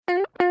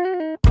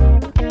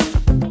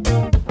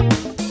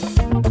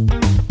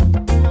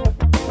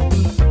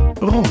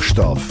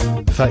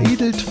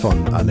Veredelt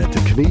von Annette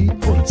Quee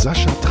und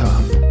Sascha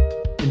Tran.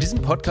 In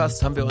diesem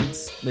Podcast haben wir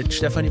uns mit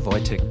Stephanie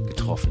Woitek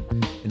getroffen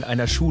in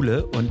einer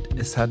Schule und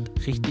es hat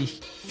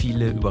richtig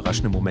viele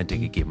überraschende Momente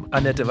gegeben.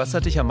 Annette, was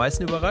hat dich am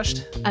meisten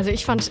überrascht? Also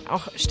ich fand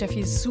auch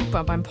Steffi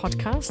super beim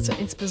Podcast.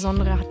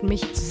 Insbesondere hat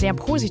mich sehr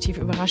positiv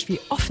überrascht, wie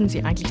offen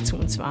sie eigentlich zu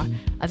uns war.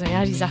 Also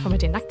ja, die Sache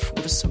mit den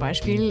Nacktfotos zum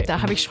Beispiel,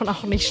 da habe ich schon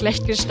auch nicht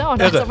schlecht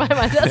gestaunt, als auf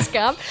einmal das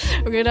gab.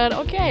 Und gedacht,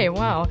 okay,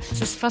 wow.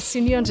 Es ist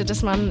faszinierend,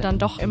 dass man dann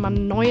doch immer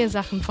neue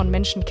Sachen von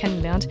Menschen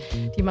kennenlernt,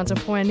 die man so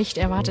vorher nicht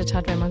erwartet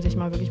hat, wenn man sich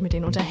mal wirklich mit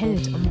denen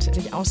unterhält und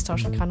sich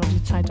austauschen kann und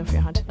die Zeit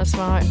dafür hat. Das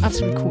war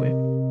absolut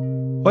cool.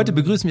 Heute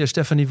begrüßen wir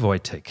Stephanie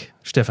Woitek.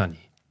 Stephanie,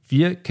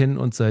 wir kennen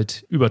uns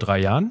seit über 3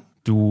 Jahren.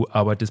 Du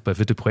arbeitest bei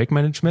Witte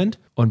Projektmanagement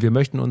und wir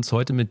möchten uns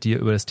heute mit dir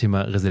über das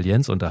Thema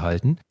Resilienz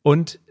unterhalten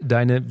und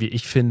deine, wie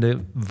ich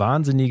finde,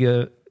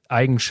 wahnsinnige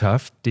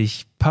Eigenschaft,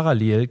 dich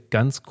parallel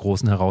ganz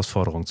großen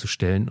Herausforderungen zu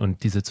stellen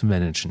und diese zu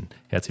managen.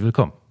 Herzlich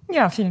willkommen.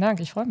 Ja, vielen Dank,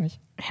 ich freue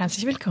mich.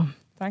 Herzlich willkommen.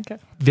 Danke.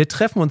 Wir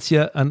treffen uns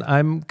hier an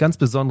einem ganz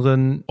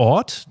besonderen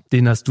Ort,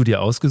 den hast du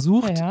dir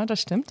ausgesucht. Ja,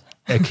 das stimmt.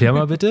 Erklär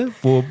mal bitte,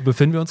 wo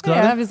befinden wir uns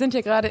gerade? Ja, wir sind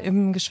hier gerade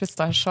im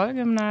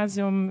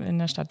Geschwister-Scholl-Gymnasium in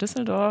der Stadt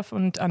Düsseldorf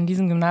und an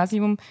diesem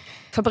Gymnasium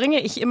verbringe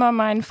ich immer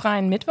meinen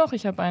freien Mittwoch.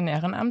 Ich habe einen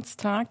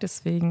Ehrenamtstag,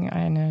 deswegen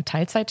eine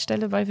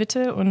Teilzeitstelle bei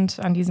Witte und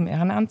an diesem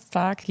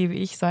Ehrenamtstag gebe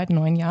ich seit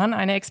 9 Jahren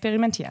eine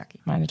Experimentier-AG.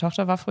 Meine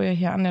Tochter war früher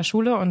hier an der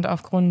Schule und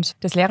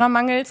aufgrund des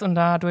Lehrermangels und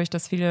dadurch,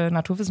 dass viele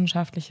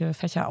naturwissenschaftliche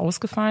Fächer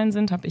ausgefallen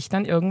sind, habe ich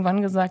dann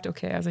irgendwann gesagt,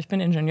 okay, also ich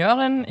bin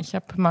Ingenieurin, ich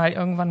habe mal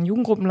irgendwann einen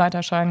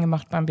Jugendgruppenleiterschein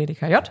gemacht beim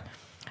BDKJ.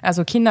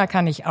 Also Kinder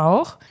kann ich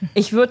auch.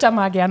 Ich würde da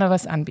mal gerne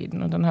was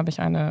anbieten. Und dann habe ich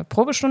eine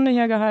Probestunde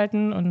hier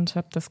gehalten und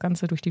habe das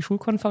Ganze durch die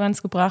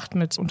Schulkonferenz gebracht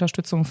mit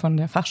Unterstützung von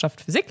der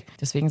Fachschaft Physik.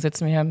 Deswegen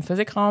sitzen wir hier im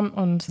Physikraum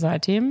und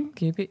seitdem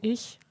gebe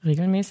ich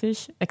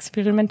regelmäßig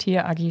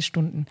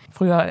Experimentier-AG-Stunden.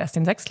 Früher erst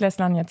den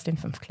 6-Klässlern, jetzt den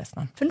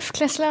 5-Klässlern.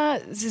 5-Klässler,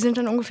 Sie sind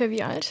dann ungefähr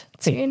wie alt?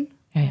 10?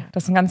 Ja,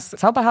 das ist ein ganz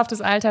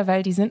zauberhaftes Alter,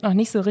 weil die sind noch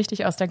nicht so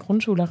richtig aus der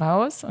Grundschule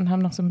raus und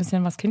haben noch so ein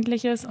bisschen was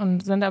Kindliches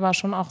und sind aber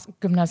schon auch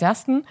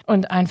Gymnasiasten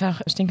und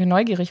einfach stinke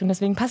neugierig und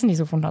deswegen passen die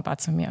so wunderbar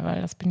zu mir,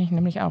 weil das bin ich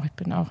nämlich auch. Ich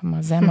bin auch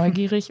immer sehr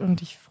neugierig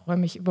und ich freue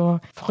mich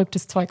über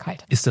verrücktes Zeug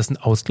halt. Ist das ein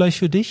Ausgleich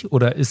für dich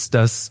oder ist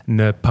das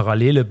eine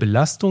parallele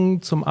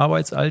Belastung zum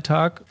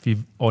Arbeitsalltag?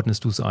 Wie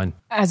ordnest du es ein?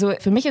 Also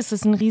für mich ist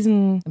es ein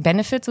riesen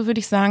Benefit, so würde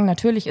ich sagen.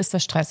 Natürlich ist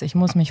das Stress. Ich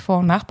muss mich vor-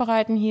 und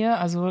nachbereiten hier.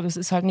 Also das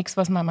ist halt nichts,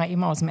 was man mal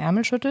eben aus dem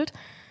Ärmel schüttelt.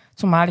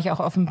 Zumal ich auch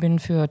offen bin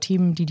für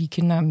Themen, die die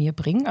Kinder mir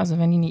bringen. Also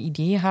wenn die eine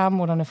Idee haben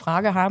oder eine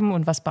Frage haben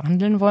und was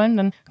behandeln wollen,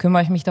 dann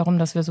kümmere ich mich darum,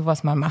 dass wir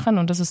sowas mal machen.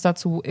 Und dass es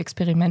dazu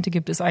Experimente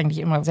gibt, ist eigentlich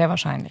immer sehr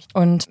wahrscheinlich.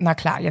 Und na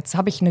klar, jetzt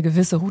habe ich eine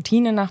gewisse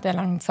Routine nach der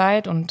langen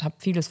Zeit und habe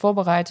vieles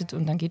vorbereitet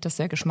und dann geht das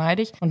sehr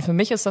geschmeidig. Und für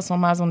mich ist das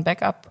nochmal so ein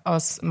Backup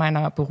aus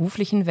meiner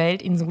beruflichen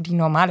Welt in so die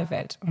normale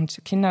Welt.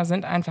 Und Kinder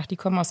sind einfach, die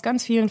kommen aus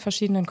ganz vielen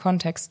verschiedenen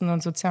Kontexten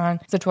und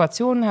sozialen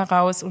Situationen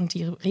heraus und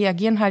die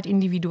reagieren halt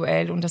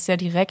individuell und das sehr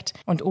direkt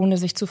und ohne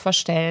sich zu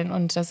verstellen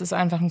und das ist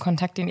einfach ein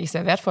Kontakt, den ich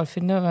sehr wertvoll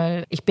finde,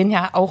 weil ich bin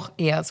ja auch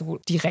eher so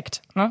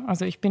direkt, ne?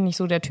 Also ich bin nicht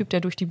so der Typ,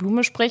 der durch die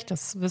Blume spricht,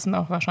 das wissen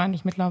auch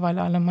wahrscheinlich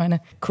mittlerweile alle meine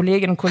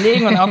Kolleginnen und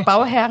Kollegen und auch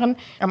Bauherren.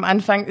 Am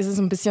Anfang ist es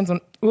ein bisschen so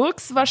ein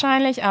Urks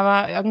wahrscheinlich,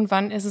 aber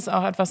irgendwann ist es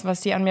auch etwas,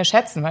 was die an mir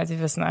schätzen, weil sie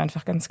wissen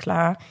einfach ganz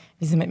klar,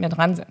 wie sie mit mir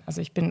dran sind. Also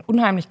ich bin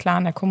unheimlich klar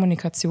in der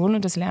Kommunikation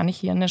und das lerne ich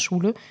hier in der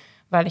Schule,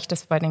 weil ich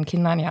das bei den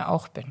Kindern ja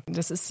auch bin.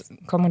 Das ist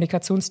ein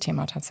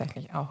Kommunikationsthema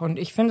tatsächlich auch und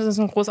ich finde, das ist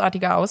ein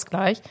großartiger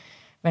Ausgleich,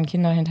 wenn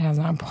Kinder hinterher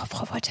sagen, boah,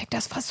 Frau Woitek,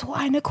 das war so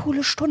eine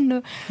coole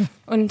Stunde.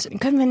 Und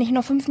können wir nicht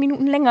noch 5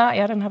 Minuten länger?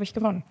 Ja, dann habe ich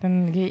gewonnen.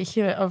 Dann gehe ich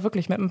hier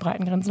wirklich mit einem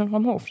breiten Grinsen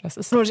vom Hof. Das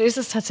ist Und ist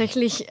es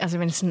tatsächlich, also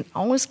wenn es ein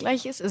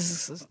Ausgleich ist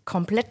es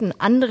komplett ein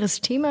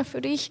anderes Thema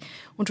für dich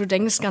und du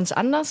denkst ganz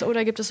anders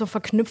oder gibt es so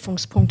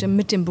Verknüpfungspunkte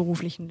mit dem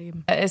beruflichen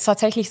Leben? Es ist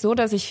tatsächlich so,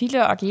 dass ich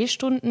viele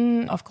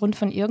AG-Stunden aufgrund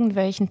von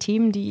irgendwelchen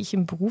Themen, die ich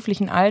im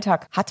beruflichen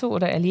Alltag hatte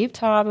oder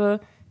erlebt habe,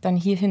 dann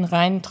hierhin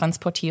rein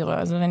transportiere.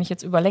 Also wenn ich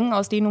jetzt über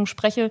Längenausdehnung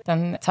spreche,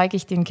 dann zeige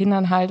ich den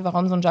Kindern halt,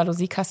 warum so ein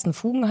Jalousiekasten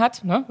Fugen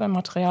hat, ne, weil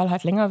Material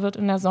halt länger wird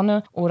in der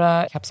Sonne.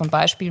 Oder ich habe so ein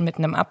Beispiel mit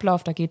einem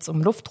Ablauf, da geht es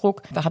um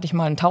Luftdruck. Da hatte ich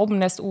mal ein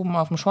Taubennest oben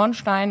auf dem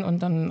Schornstein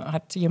und dann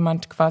hat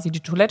jemand quasi die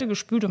Toilette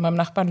gespült und beim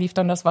Nachbarn lief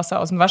dann das Wasser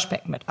aus dem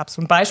Waschbecken mit ab.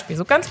 So ein Beispiel,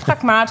 so ganz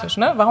pragmatisch.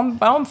 Ne?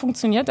 Warum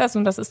funktioniert das?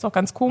 Und das ist doch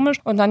ganz komisch.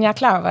 Und dann ja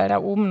klar, weil da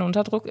oben ein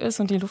Unterdruck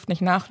ist und die Luft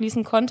nicht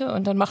nachfließen konnte.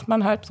 Und dann macht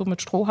man halt so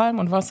mit Strohhalm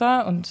und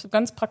Wasser und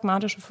ganz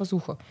pragmatische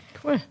Versuche.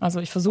 Cool. Also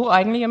ich versuche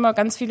eigentlich immer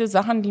ganz viele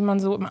Sachen, die man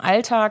so im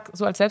Alltag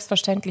so als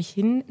selbstverständlich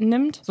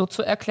hinnimmt, so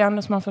zu erklären,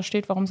 dass man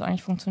versteht, warum es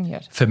eigentlich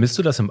funktioniert. Vermisst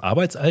du das im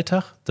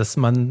Arbeitsalltag, dass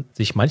man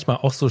sich manchmal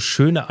auch so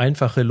schöne,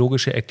 einfache,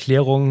 logische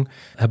Erklärungen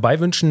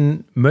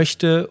herbeiwünschen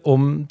möchte,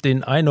 um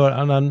den einen oder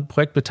anderen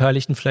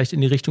Projektbeteiligten vielleicht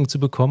in die Richtung zu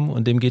bekommen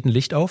und dem geht ein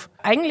Licht auf?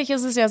 Eigentlich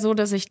ist es ja so,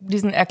 dass ich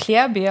diesen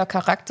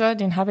Erklärbär-Charakter,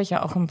 den habe ich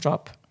ja auch im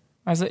Job.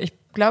 Also ich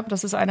glaube,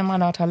 das ist eine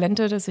meiner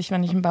Talente, dass ich,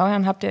 wenn ich einen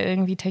Bauherrn habe, der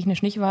irgendwie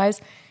technisch nicht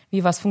weiß,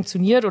 wie was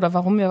funktioniert oder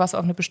warum wir was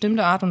auf eine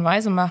bestimmte Art und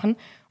Weise machen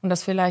und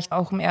das vielleicht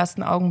auch im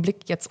ersten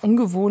Augenblick jetzt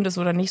ungewohnt ist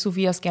oder nicht so,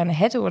 wie er es gerne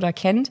hätte oder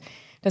kennt,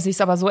 dass ich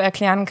es aber so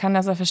erklären kann,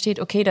 dass er versteht,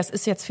 okay, das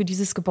ist jetzt für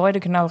dieses Gebäude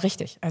genau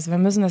richtig. Also wir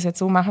müssen das jetzt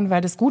so machen,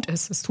 weil das gut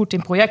ist. Es tut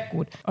dem Projekt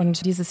gut.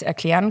 Und dieses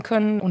Erklären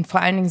können und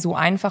vor allen Dingen so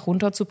einfach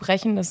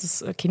runterzubrechen, dass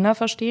es Kinder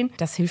verstehen,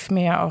 das hilft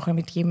mir ja auch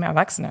mit jedem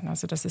Erwachsenen.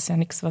 Also das ist ja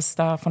nichts, was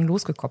davon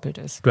losgekoppelt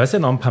ist. Du hast ja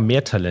noch ein paar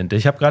mehr Talente.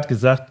 Ich habe gerade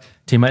gesagt,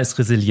 Thema ist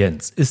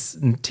Resilienz.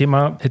 Ist ein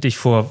Thema, hätte ich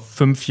vor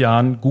 5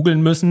 Jahren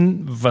googeln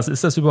müssen. Was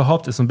ist das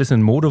überhaupt? Ist so ein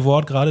bisschen ein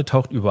Modewort gerade,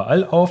 taucht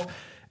überall auf.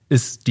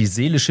 Ist die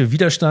seelische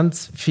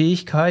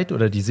Widerstandsfähigkeit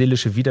oder die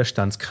seelische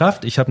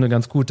Widerstandskraft. Ich habe eine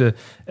ganz gute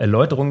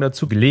Erläuterung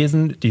dazu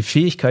gelesen. Die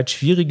Fähigkeit,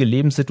 schwierige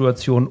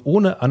Lebenssituationen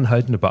ohne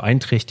anhaltende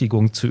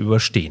Beeinträchtigung zu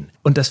überstehen.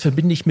 Und das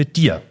verbinde ich mit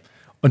dir.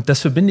 Und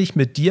das verbinde ich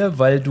mit dir,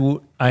 weil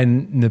du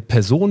eine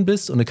Person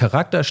bist und eine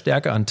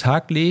Charakterstärke an den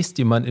Tag legst,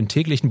 die man im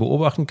täglichen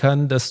beobachten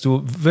kann, dass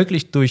du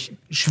wirklich durch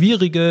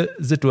schwierige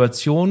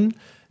Situationen,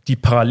 die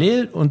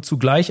parallel und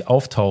zugleich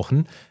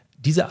auftauchen,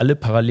 diese alle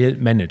parallel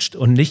managst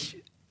und nicht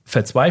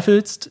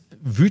verzweifelst,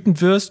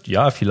 wütend wirst,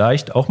 ja,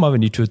 vielleicht auch mal,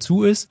 wenn die Tür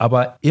zu ist,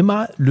 aber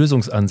immer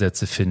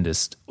Lösungsansätze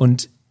findest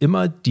und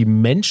immer die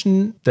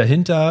Menschen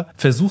dahinter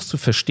versuchst zu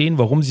verstehen,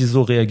 warum sie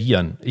so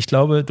reagieren. Ich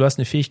glaube, du hast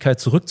eine Fähigkeit,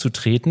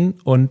 zurückzutreten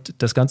und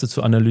das Ganze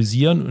zu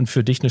analysieren und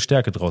für dich eine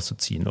Stärke draus zu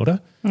ziehen,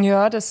 oder?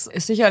 Ja, das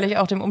ist sicherlich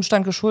auch dem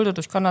Umstand geschuldet.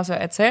 Ich kann das ja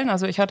erzählen.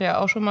 Also ich hatte ja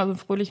auch schon mal so einen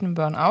fröhlichen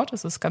Burnout.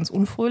 Das ist ganz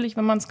unfröhlich,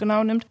 wenn man es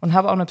genau nimmt. Und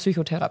habe auch eine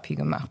Psychotherapie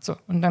gemacht. So.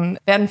 Und dann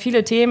werden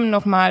viele Themen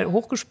nochmal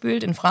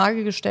hochgespült, in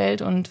Frage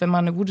gestellt. Und wenn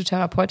man eine gute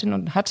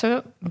Therapeutin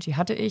hatte, und die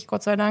hatte ich,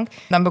 Gott sei Dank,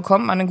 dann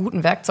bekommt man einen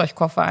guten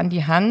Werkzeugkoffer an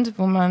die Hand,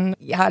 wo man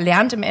ja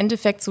lernt, im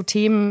Endeffekt so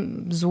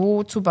Themen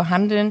so zu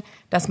behandeln,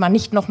 dass man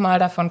nicht nochmal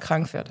davon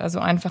krank wird.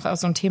 Also einfach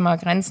aus so einem Thema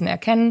Grenzen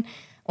erkennen.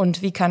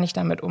 Und wie kann ich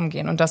damit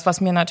umgehen? Und das, was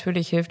mir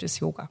natürlich hilft, ist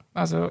Yoga.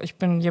 Also ich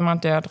bin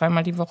jemand, der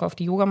 3-mal die Woche auf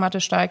die Yogamatte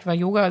steigt, weil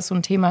Yoga ist so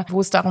ein Thema, wo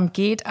es darum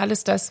geht,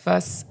 alles das,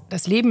 was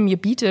das Leben mir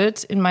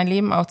bietet, in mein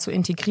Leben auch zu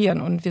integrieren.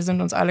 Und wir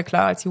sind uns alle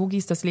klar als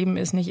Yogis, das Leben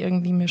ist nicht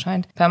irgendwie, mir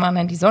scheint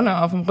permanent die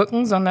Sonne auf dem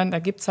Rücken, sondern da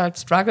gibt's halt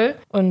Struggle.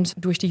 Und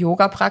durch die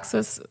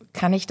Yoga-Praxis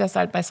kann ich das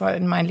halt besser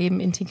in mein Leben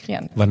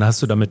integrieren. Wann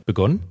hast du damit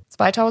begonnen?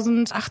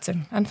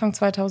 2018, Anfang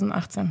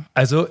 2018.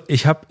 Also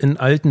ich habe in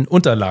alten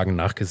Unterlagen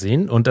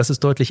nachgesehen und das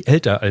ist deutlich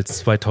älter als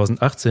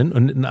 2018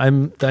 und in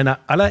einem deiner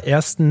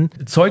allerersten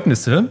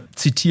Zeugnisse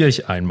zitiere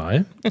ich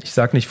einmal, ich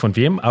sage nicht von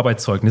wem,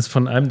 Arbeitszeugnis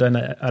von einem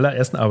deiner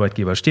allerersten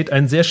Arbeitgeber, steht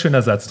ein sehr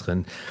schöner Satz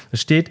drin.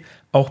 Es steht: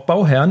 Auch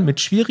Bauherren mit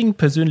schwierigen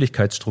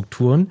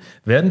Persönlichkeitsstrukturen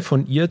werden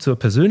von ihr zur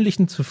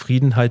persönlichen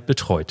Zufriedenheit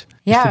betreut.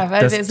 Ja,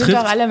 weil wir sind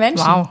doch alle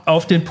Menschen. Wow.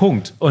 Auf den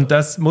Punkt. Und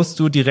das musst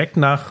du direkt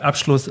nach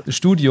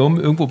Abschlussstudium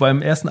irgendwo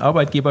beim ersten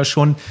Arbeitgeber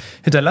schon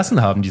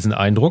hinterlassen haben, diesen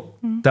Eindruck.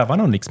 Da war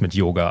noch nichts mit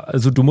Yoga.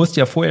 Also du musst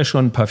ja vorher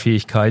schon ein paar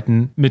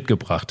Fähigkeiten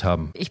mitgebracht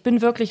haben. Ich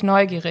bin wirklich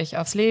neugierig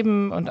aufs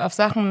Leben und auf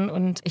Sachen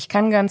und ich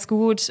kann ganz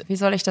gut, wie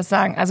soll ich das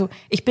sagen? Also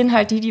ich bin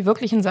halt die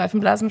wirklich ein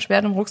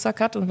Seifenblasenschwert im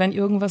Rucksack hat und wenn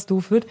irgendwas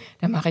doof wird,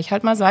 dann mache ich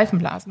halt mal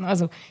Seifenblasen.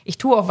 Also ich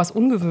tue auch was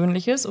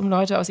Ungewöhnliches, um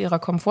Leute aus ihrer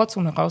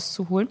Komfortzone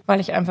rauszuholen, weil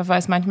ich einfach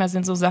weiß, manchmal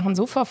sind so Sachen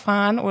so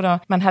verfahren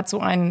oder man hat so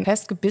einen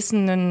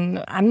festgebissenen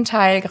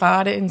Anteil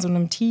gerade in so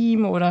einem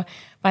Team oder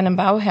bei einem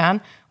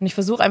Bauherrn und ich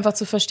versuche einfach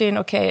zu verstehen,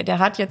 okay, der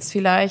hat jetzt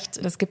vielleicht,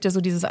 es gibt ja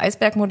so dieses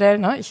Eisbergmodell,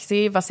 ne? Ich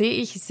sehe, was sehe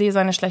ich? Ich sehe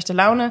seine schlechte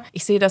Laune,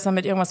 ich sehe, dass er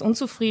mit irgendwas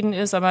unzufrieden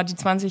ist, aber die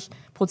 20%,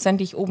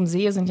 die ich oben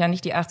sehe, sind ja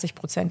nicht die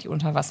 80%, die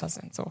unter Wasser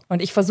sind. So. Und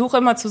ich versuche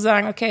immer zu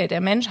sagen, okay, der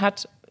Mensch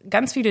hat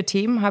ganz viele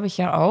Themen, habe ich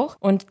ja auch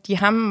und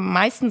die haben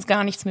meistens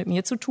gar nichts mit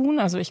mir zu tun,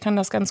 also ich kann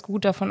das ganz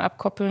gut davon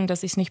abkoppeln,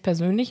 dass ich es nicht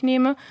persönlich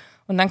nehme.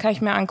 Und dann kann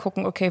ich mir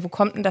angucken, okay, wo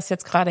kommt denn das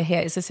jetzt gerade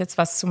her? Ist es jetzt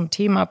was zum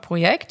Thema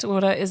Projekt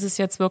oder ist es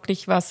jetzt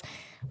wirklich was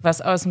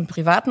aus dem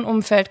privaten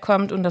Umfeld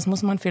kommt? Und das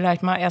muss man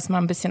vielleicht mal erstmal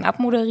ein bisschen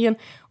abmoderieren.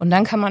 Und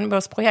dann kann man über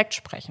das Projekt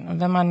sprechen. Und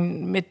wenn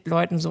man mit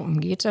Leuten so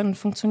umgeht, dann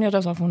funktioniert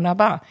das auch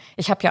wunderbar.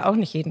 Ich habe ja auch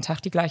nicht jeden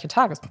Tag die gleiche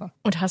Tagesform.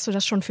 Und hast du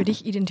das schon für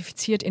dich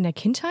identifiziert in der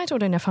Kindheit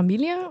oder in der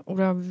Familie?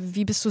 Oder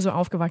wie bist du so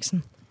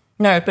aufgewachsen?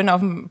 Ja, ich bin auf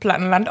dem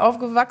platten Land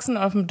aufgewachsen,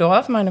 auf dem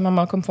Dorf. Meine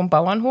Mama kommt vom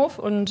Bauernhof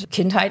und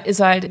Kindheit ist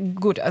halt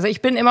gut. Also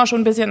ich bin immer schon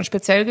ein bisschen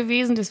speziell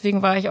gewesen,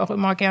 deswegen war ich auch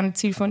immer gerne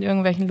Ziel von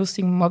irgendwelchen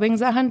lustigen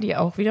Mobbing-Sachen, die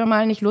auch wieder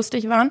mal nicht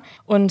lustig waren.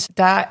 Und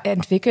da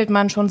entwickelt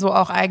man schon so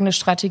auch eigene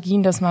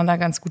Strategien, dass man da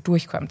ganz gut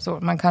durchkommt. So,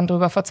 man kann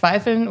drüber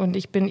verzweifeln und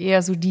ich bin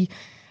eher so die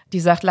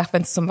sagt, lach,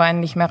 wenn es zum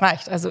Weinen nicht mehr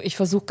reicht. Also ich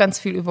versuche ganz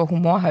viel über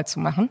Humor halt zu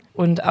machen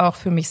und auch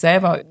für mich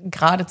selber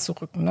gerade zu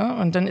rücken. Ne?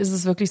 Und dann ist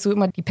es wirklich so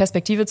immer die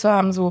Perspektive zu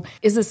haben, so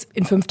ist es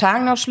in 5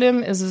 Tagen noch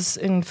schlimm, ist es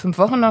in 5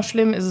 Wochen noch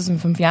schlimm, ist es in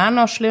 5 Jahren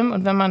noch schlimm?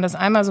 Und wenn man das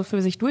einmal so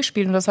für sich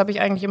durchspielt, und das habe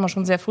ich eigentlich immer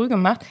schon sehr früh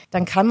gemacht,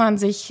 dann kann man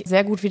sich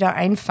sehr gut wieder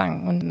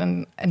einfangen und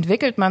dann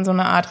entwickelt man so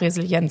eine Art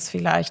Resilienz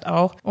vielleicht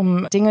auch,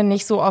 um Dinge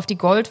nicht so auf die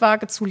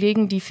Goldwaage zu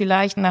legen, die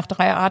vielleicht nach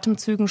 3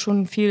 Atemzügen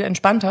schon viel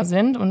entspannter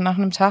sind und nach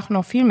einem Tag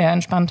noch viel mehr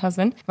entspannter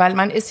sind. Weil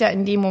man ist ja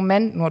in dem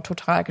Moment nur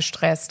total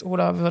gestresst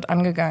oder wird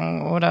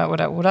angegangen oder.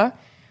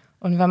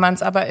 Und wenn man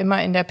es aber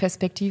immer in der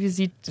Perspektive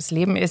sieht, das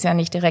Leben ist ja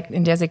nicht direkt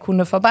in der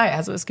Sekunde vorbei.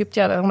 Also es gibt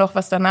ja noch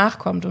was danach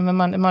kommt. Und wenn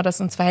man immer das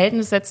ins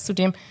Verhältnis setzt zu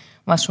dem,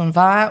 was schon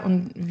war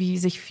und wie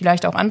sich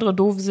vielleicht auch andere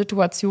doofe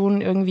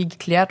Situationen irgendwie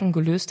geklärt und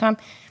gelöst haben,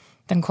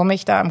 dann komme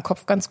ich da im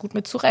Kopf ganz gut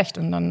mit zurecht.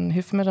 Und dann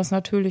hilft mir das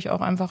natürlich auch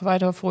einfach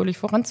weiter fröhlich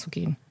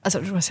voranzugehen. Also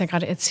du hast ja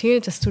gerade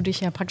erzählt, dass du dich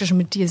ja praktisch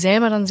mit dir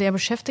selber dann sehr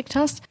beschäftigt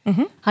hast.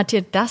 Hat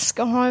dir das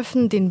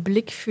geholfen, den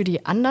Blick für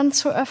die anderen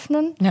zu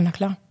öffnen? Ja, na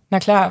klar. Na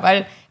klar,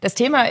 weil das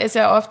Thema ist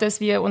ja oft, dass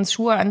wir uns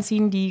Schuhe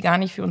anziehen, die gar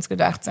nicht für uns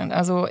gedacht sind.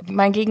 Also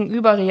mein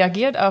Gegenüber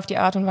reagiert auf die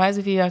Art und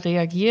Weise, wie er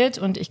reagiert.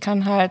 Und ich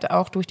kann halt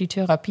auch durch die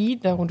Therapie,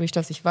 dadurch,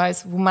 dass ich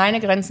weiß, wo meine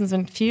Grenzen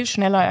sind, viel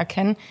schneller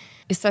erkennen,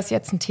 ist das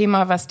jetzt ein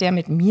Thema, was der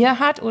mit mir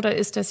hat, oder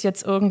ist das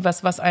jetzt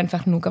irgendwas, was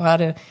einfach nur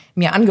gerade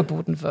mir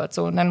angeboten wird?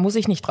 So, und dann muss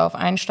ich nicht drauf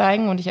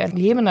einsteigen. Und ich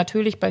erlebe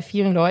natürlich bei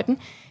vielen Leuten,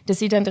 dass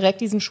sie dann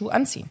direkt diesen Schuh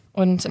anziehen.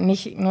 Und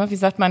nicht, wie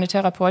sagt meine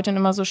Therapeutin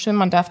immer so schön,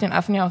 man darf den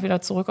Affen ja auch wieder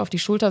zurück auf die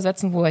Schulter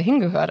setzen, wo er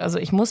hingehört. Also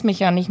ich muss mich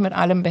ja nicht mit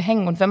allem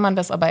behängen. Und wenn man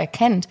das aber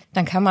erkennt,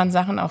 dann kann man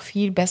Sachen auch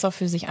viel besser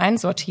für sich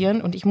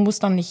einsortieren. Und ich muss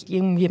dann nicht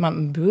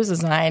irgendjemandem böse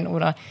sein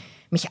oder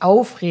mich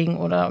aufregen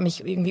oder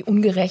mich irgendwie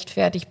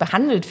ungerechtfertigt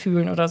behandelt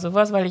fühlen oder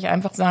sowas, weil ich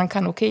einfach sagen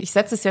kann, okay, ich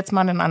setze es jetzt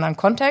mal in einen anderen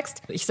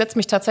Kontext. Ich setze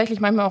mich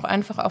tatsächlich manchmal auch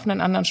einfach auf einen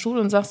anderen Stuhl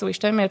und sage so, ich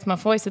stelle mir jetzt mal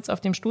vor, ich sitze auf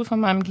dem Stuhl von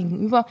meinem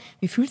Gegenüber.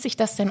 Wie fühlt sich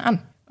das denn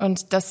an?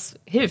 Und das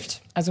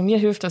hilft. Also mir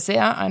hilft das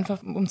sehr,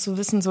 einfach um zu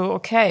wissen, so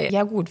okay,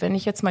 ja gut, wenn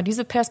ich jetzt mal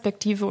diese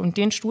Perspektive und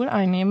den Stuhl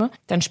einnehme,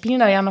 dann spielen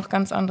da ja noch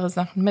ganz andere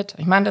Sachen mit.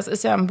 Ich meine, das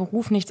ist ja im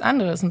Beruf nichts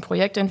anderes. Ein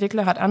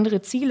Projektentwickler hat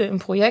andere Ziele im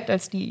Projekt,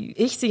 als die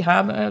ich sie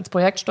habe als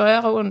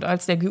Projektsteuerer und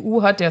als der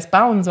GU hat, der es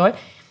bauen soll.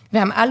 Wir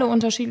haben alle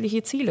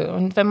unterschiedliche Ziele.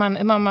 Und wenn man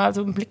immer mal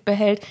so einen Blick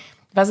behält,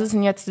 was ist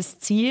denn jetzt das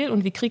Ziel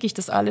und wie kriege ich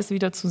das alles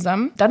wieder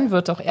zusammen? Dann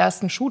wird doch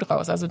erst ein Schuh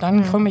draus. Also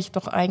dann komme ich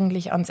doch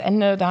eigentlich ans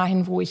Ende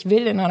dahin, wo ich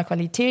will, in einer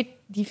Qualität,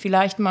 die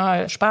vielleicht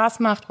mal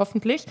Spaß macht,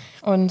 hoffentlich.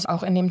 Und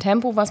auch in dem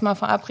Tempo, was mal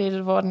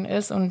verabredet worden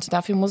ist. Und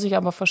dafür muss ich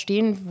aber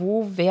verstehen,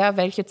 wo wer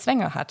welche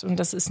Zwänge hat. Und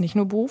das ist nicht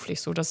nur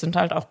beruflich so, das sind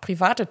halt auch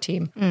private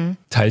Themen.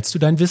 Teilst du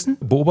dein Wissen?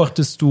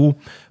 Beobachtest du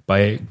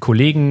bei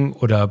Kollegen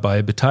oder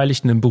bei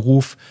Beteiligten im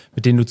Beruf,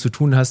 mit denen du zu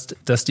tun hast,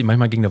 dass die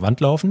manchmal gegen eine Wand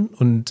laufen?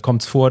 Und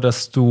kommt es vor,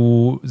 dass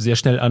du sehr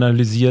schnell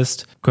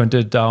analysierst,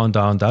 könnte da und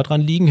da und da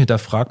dran liegen?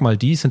 Hinterfrag mal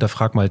dies,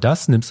 hinterfrag mal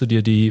das. Nimmst du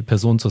dir die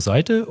Person zur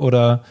Seite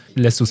oder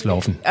lässt du es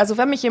laufen? Also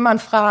wenn mich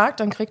jemand fragt,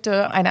 dann kriegt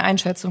er eine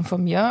Einschätzung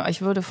von mir.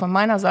 Ich würde von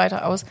meiner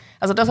Seite aus,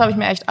 also das habe ich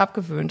mir echt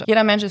abgewöhnt.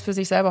 Jeder Mensch ist für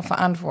sich selber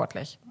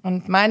verantwortlich.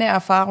 Und meine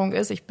Erfahrung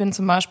ist, ich bin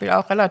zum Beispiel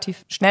auch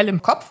relativ schnell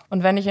im Kopf.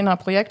 Und wenn ich in einer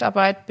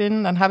Projektarbeit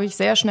bin, dann habe ich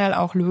sehr schnell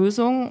auch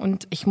Lösungen.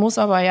 Und ich muss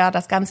aber ja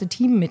das ganze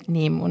Team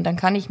mitnehmen. Und dann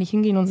kann ich nicht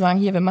hingehen und sagen,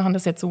 hier, wir machen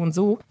das jetzt so und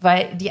so.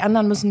 Weil die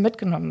anderen müssen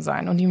mitgenommen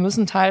sein. Und die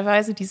müssen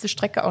teilweise diese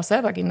Strecke auch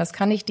selber gehen. Das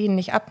kann ich denen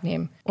nicht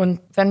abnehmen. Und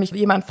wenn mich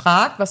jemand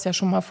fragt, was ja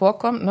schon mal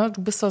vorkommt, ne,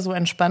 du bist da so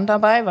entspannt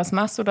dabei, was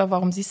machst du da,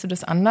 warum siehst du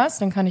das anders,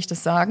 dann kann ich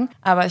das sagen.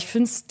 Aber ich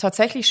finde es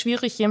tatsächlich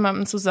schwierig,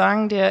 jemandem zu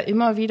sagen, der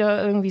immer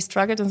wieder irgendwie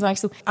struggelt, dann sage ich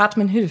so,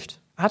 atmen hilft.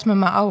 Atme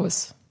mal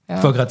aus. Ja.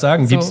 Ich wollte gerade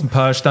sagen, gibt es ein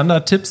paar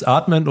Standardtipps,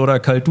 atmen oder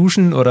kalt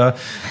duschen oder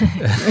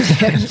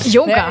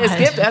Yoga ja, es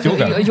gibt, also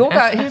Yoga.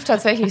 Yoga hilft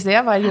tatsächlich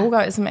sehr, weil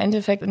Yoga ist im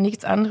Endeffekt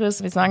nichts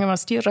anderes. Wir sagen immer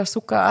Sthira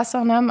Sukha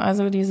Asanam,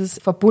 also dieses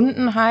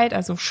Verbundenheit,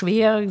 also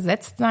schwer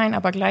gesetzt sein,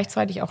 aber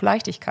gleichzeitig auch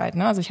Leichtigkeit.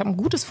 Ne? Also ich habe ein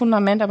gutes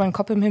Fundament, aber einen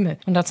Kopf im Himmel.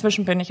 Und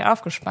dazwischen bin ich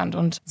aufgespannt.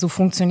 Und so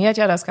funktioniert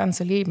ja das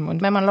ganze Leben.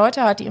 Und wenn man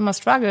Leute hat, die immer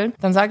strugglen,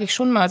 dann sage ich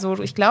schon mal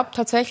so, ich glaube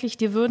tatsächlich,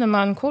 dir würde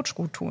mal ein Coach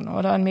gut tun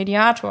oder ein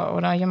Mediator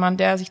oder jemand,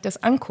 der sich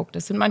das anguckt.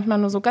 Das sind manchmal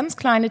nur so ganz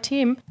kleine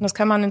Themen. Und das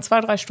kann man in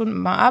 2-3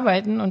 Stunden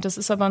bearbeiten und das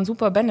ist aber ein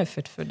super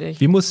Benefit für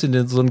dich. wie muss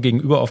denn so ein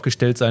Gegenüber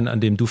aufgestellt sein,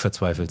 an dem du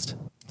verzweifelst?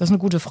 Das ist eine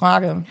gute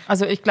Frage.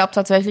 Also ich glaube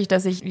tatsächlich,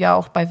 dass ich ja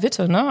auch bei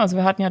Witte, ne, also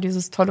wir hatten ja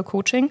dieses tolle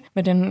Coaching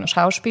mit den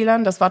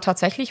Schauspielern, das war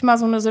tatsächlich mal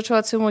so eine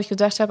Situation, wo ich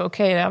gedacht habe,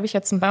 okay, da habe ich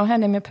jetzt einen Bauherrn,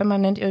 der mir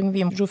permanent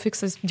irgendwie im Joe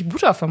Fixes die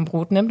Butter vom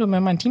Brot nimmt und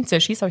mir mein Team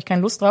zerschießt, habe ich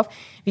keine Lust drauf.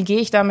 Wie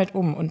gehe ich damit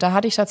um? Und da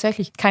hatte ich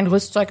tatsächlich kein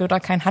Rüstzeug oder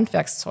kein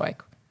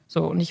Handwerkszeug.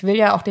 So, und ich will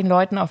ja auch den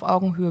Leuten auf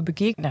Augenhöhe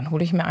begegnen. Dann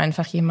hole ich mir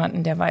einfach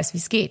jemanden, der weiß, wie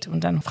es geht.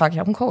 Und dann frage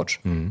ich auch einen Coach.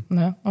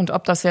 Ne? Und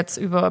ob das jetzt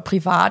über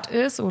privat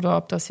ist oder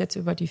ob das jetzt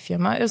über die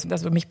Firma ist,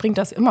 also mich bringt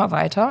das immer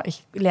weiter.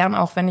 Ich lerne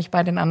auch, wenn ich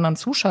bei den anderen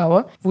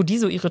zuschaue, wo die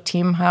so ihre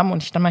Themen haben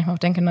und ich dann manchmal auch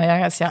denke,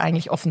 naja, ist ja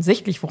eigentlich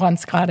offensichtlich, woran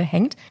es gerade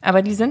hängt.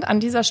 Aber die sind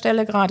an dieser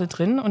Stelle gerade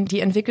drin und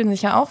die entwickeln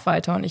sich ja auch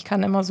weiter und ich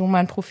kann immer so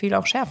mein Profil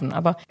auch schärfen.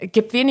 Aber es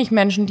gibt wenig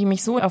Menschen, die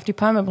mich so auf die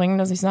Palme bringen,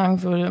 dass ich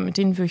sagen würde, mit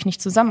denen würde ich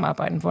nicht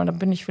zusammenarbeiten wollen. Da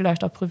bin ich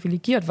vielleicht auch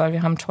privilegiert, weil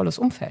wir haben ein tolles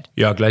Umfeld.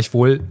 Ja,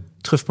 gleichwohl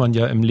trifft man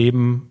ja im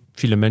Leben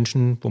viele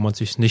Menschen, wo man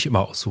sich nicht immer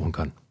aussuchen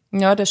kann.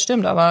 Ja, das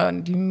stimmt, aber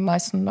die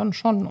meisten dann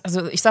schon.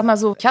 Also ich sag mal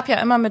so, ich habe ja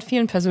immer mit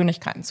vielen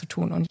Persönlichkeiten zu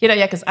tun und jeder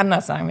Jack ist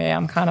anders, sagen wir ja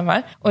im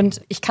Karneval.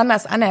 Und ich kann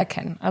das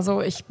anerkennen.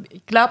 Also ich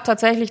glaube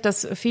tatsächlich,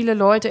 dass viele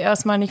Leute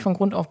erstmal nicht von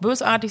Grund auf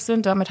bösartig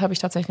sind. Damit habe ich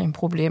tatsächlich ein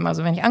Problem.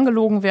 Also wenn ich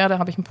angelogen werde,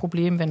 habe ich ein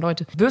Problem. Wenn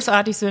Leute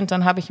bösartig sind,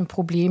 dann habe ich ein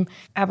Problem.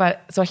 Aber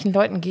solchen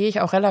Leuten gehe ich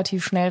auch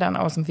relativ schnell dann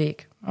aus dem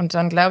Weg. Und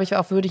dann glaube ich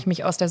auch, würde ich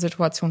mich aus der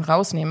Situation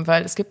rausnehmen,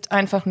 weil es gibt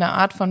einfach eine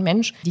Art von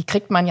Mensch, die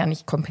kriegt man ja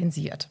nicht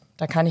kompensiert.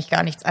 Da kann ich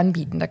gar nichts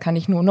anbieten. Da kann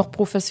ich nur noch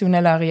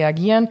professioneller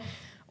reagieren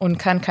und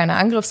kann keine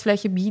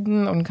Angriffsfläche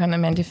bieten und kann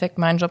im Endeffekt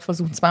meinen Job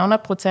versuchen,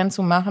 200%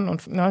 zu machen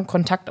und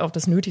Kontakt auf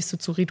das Nötigste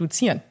zu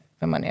reduzieren.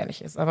 wenn man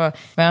ehrlich ist. Aber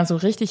so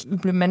richtig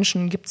üble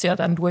Menschen gibt's ja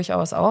dann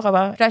durchaus auch.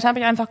 Aber vielleicht habe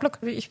ich einfach Glück.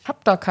 Ich habe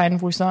da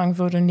keinen, wo ich sagen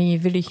würde,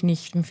 nee, will ich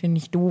nicht, finde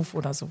ich doof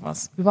oder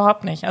sowas.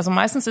 Überhaupt nicht. Also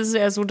meistens ist es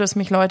eher so, dass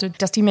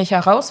die mich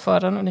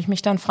herausfordern und ich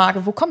mich dann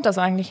frage, wo kommt das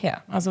eigentlich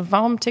her? Also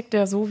warum tickt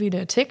der so, wie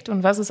der tickt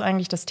und was ist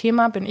eigentlich das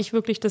Thema? Bin ich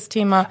wirklich das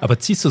Thema? Aber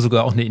ziehst du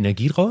sogar auch eine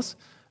Energie draus?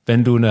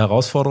 Wenn du eine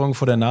Herausforderung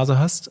vor der Nase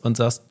hast und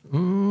sagst,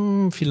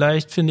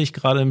 vielleicht finde ich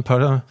gerade ein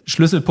paar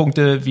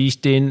Schlüsselpunkte, wie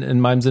ich den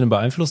in meinem Sinne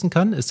beeinflussen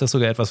kann. Ist das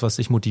sogar etwas, was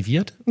dich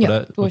motiviert? Ja, oder?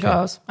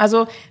 Durchaus. Okay.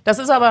 Also das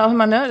ist aber auch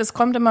immer, es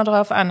kommt immer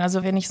drauf an.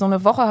 Also wenn ich so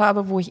eine Woche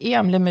habe, wo ich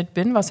am Limit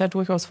bin, was ja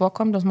durchaus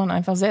vorkommt, dass man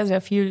einfach sehr,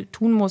 sehr viel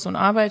tun muss und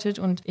arbeitet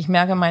und ich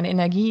merke, mein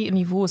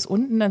Energieniveau ist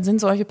unten, dann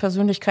sind solche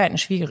Persönlichkeiten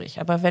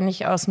schwierig. Aber wenn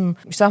ich aus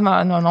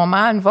einer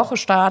normalen Woche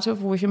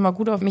starte, wo ich immer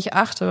gut auf mich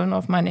achte und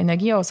auf meinen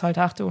Energiehaushalt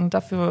achte und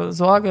dafür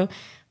sorge,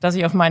 dass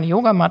ich auf meine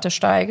Yogamatte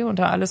steige und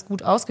da alles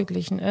gut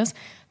ausgeglichen ist,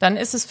 dann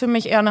ist es für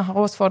mich eher eine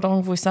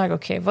Herausforderung, wo ich sage,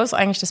 okay, was ist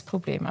eigentlich das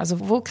Problem?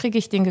 Also wo kriege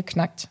ich den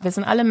geknackt? Wir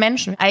sind alle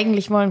Menschen.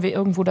 Eigentlich wollen wir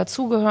irgendwo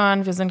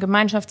dazugehören. Wir sind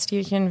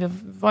Gemeinschaftstierchen. Wir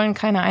wollen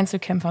keine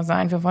Einzelkämpfer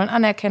sein. Wir wollen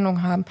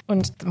Anerkennung haben.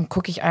 Und dann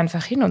gucke ich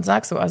einfach hin und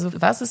sage so, also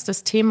was ist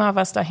das Thema,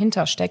 was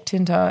dahinter steckt?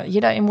 Hinter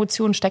jeder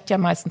Emotion steckt ja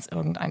meistens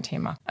irgendein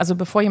Thema. Also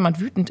bevor jemand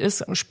wütend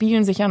ist,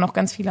 spielen sich ja noch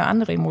ganz viele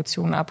andere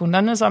Emotionen ab. Und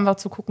dann ist einfach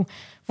zu gucken,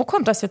 wo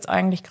kommt das jetzt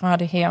eigentlich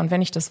gerade her? Und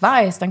wenn ich das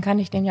weiß, dann kann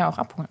ich den ja auch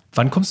abholen.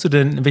 Wann kommst du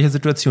denn in welcher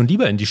Situation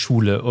lieber in die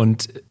Schule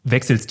und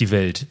wechselst die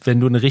Welt? Wenn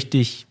du eine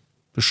richtig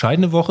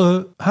bescheidene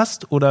Woche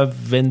hast oder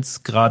wenn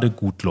es gerade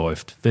gut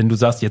läuft? Wenn du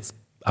sagst, jetzt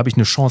habe ich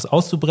eine Chance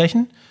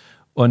auszubrechen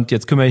und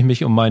jetzt kümmere ich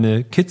mich um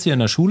meine Kids hier in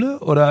der Schule,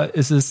 oder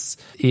ist es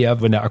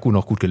eher, wenn der Akku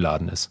noch gut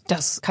geladen ist?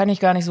 Das kann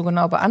ich gar nicht so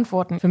genau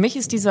beantworten. Für mich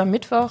ist dieser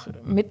Mittwoch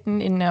mitten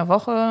in der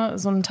Woche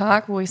so ein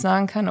Tag, wo ich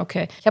sagen kann,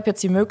 okay, ich habe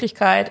jetzt die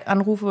Möglichkeit,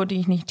 Anrufe, die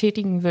ich nicht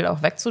tätigen will,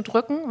 auch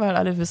wegzudrücken, weil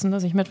alle wissen,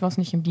 dass ich mittwochs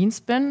nicht im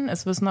Dienst bin.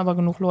 Es wissen aber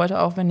genug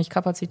Leute auch, wenn ich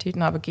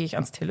Kapazitäten habe, gehe ich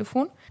ans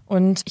Telefon.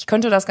 Und ich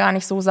könnte das gar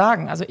nicht so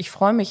sagen. Also ich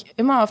freue mich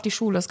immer auf die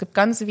Schule. Es gibt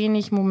ganz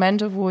wenig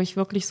Momente, wo ich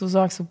wirklich so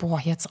sage,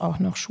 jetzt auch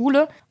noch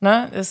Schule.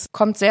 Es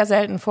kommt sehr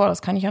selten vor.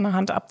 Das kann ich an der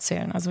Hand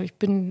abzählen. Also ich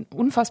bin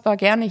unfassbar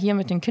gerne hier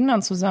mit den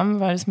Kindern zusammen,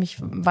 weil es mich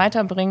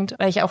weiterbringt,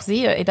 weil ich auch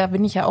sehe, da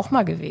bin ich ja auch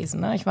mal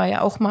gewesen. Ich war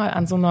ja auch mal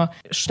an so einer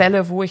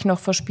Stelle, wo ich noch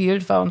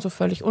verspielt war und so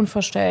völlig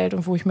unverstellt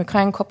und wo ich mir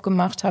keinen Kopf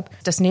gemacht habe.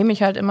 Das nehme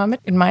ich halt immer mit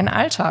in meinen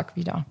Alltag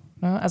wieder.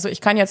 Also ich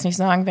kann jetzt nicht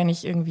sagen, wenn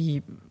ich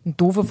irgendwie eine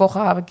doofe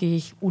Woche habe, gehe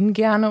ich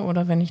ungerne,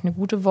 oder wenn ich eine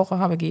gute Woche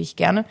habe, gehe ich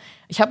gerne.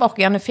 Ich habe auch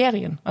gerne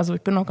Ferien. Also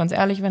ich bin auch ganz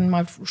ehrlich, wenn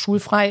mal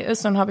schulfrei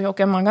ist, dann habe ich auch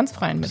gerne mal einen ganz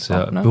freien Mittwoch.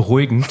 Das ist ja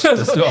beruhigend,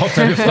 dass du auch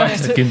deine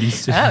Freizeit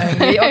genießt. Ja, dann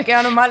gehe ich auch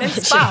gerne mal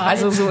ins Spa.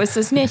 Also so ist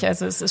es nicht.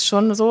 Also es ist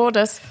schon so,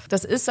 dass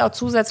das ist auch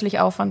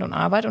zusätzlich Aufwand und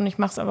Arbeit, und ich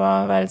mache es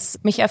aber, weil es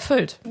mich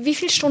erfüllt. Wie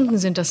viele Stunden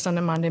sind das dann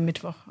immer an dem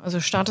Mittwoch? Also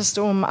startest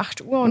du um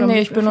 8 Uhr? Oder nee,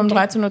 ich bin um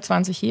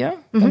 13.20 Uhr hier.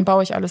 Dann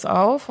baue ich alles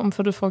auf. Um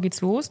 15:45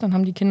 geht's los. Dann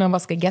haben die Kinder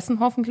was gegessen,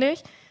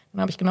 hoffentlich. Dann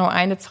habe ich genau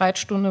eine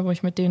Zeitstunde, wo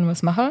ich mit denen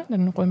was mache.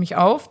 Dann räume ich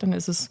auf, dann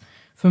ist es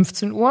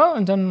 15 Uhr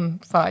und dann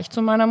fahre ich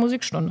zu meiner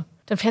Musikstunde.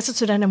 Dann fährst du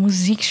zu deiner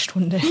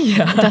Musikstunde.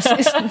 Ja. Das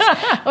ist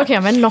okay,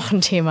 aber noch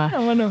ein Thema.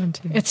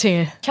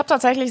 Erzähl. Ich habe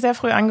tatsächlich sehr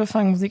früh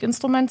angefangen,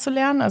 Musikinstrument zu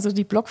lernen. Also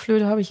die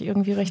Blockflöte habe ich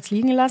irgendwie rechts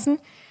liegen lassen,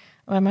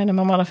 weil meine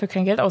Mama dafür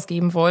kein Geld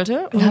ausgeben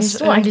wollte. Und hast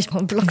du eigentlich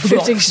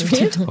Blockflöte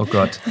gespielt? Oh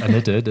Gott,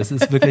 Annette, das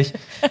ist wirklich,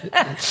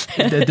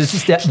 das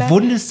ist der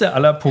wundeste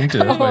aller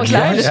Punkte. Oh,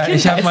 ja,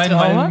 ich habe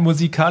meine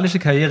musikalische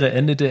Karriere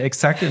endete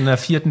exakt in der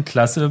 4.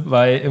 Klasse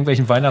bei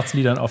irgendwelchen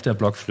Weihnachtsliedern auf der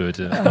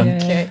Blockflöte.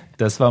 Okay.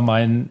 Das war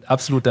mein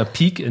absoluter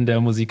Peak in der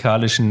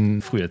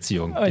musikalischen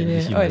Früherziehung, den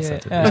ich jemals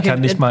hatte. Ja. Ich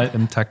kann nicht mal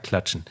im Takt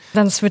klatschen.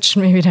 Dann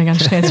switchen wir wieder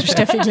ganz schnell zu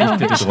Steffi,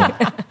 glaube ich. Bitte drum.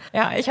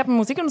 Ja, ich habe ein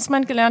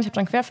Musikinstrument gelernt, ich habe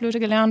dann Querflöte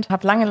gelernt,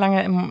 habe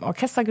lange im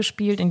Orchester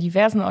gespielt, in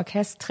diversen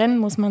Orchestern,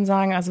 muss man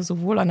sagen, also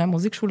sowohl an der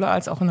Musikschule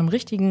als auch in einem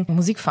richtigen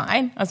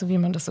Musikverein, also wie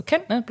man das so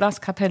kennt,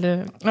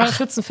 Blaskapelle,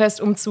 Schützenfest,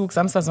 Umzug,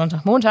 Samstag,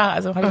 Sonntag, Montag,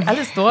 also habe ich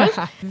alles durch.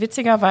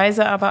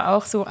 Witzigerweise aber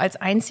auch so als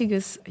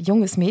einziges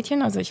junges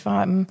Mädchen, also ich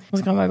war, muss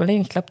ich gerade mal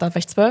überlegen, ich glaube, da war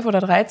ich 12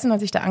 oder 13,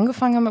 als ich da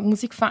angefangen habe mit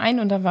Musikverein,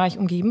 und da war ich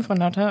umgeben von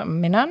lauter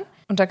Männern.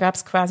 Und da gab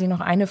es quasi noch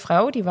eine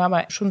Frau, die war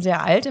aber schon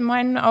sehr alt in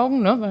meinen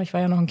Augen, weil ich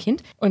war ja noch ein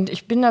Kind. Und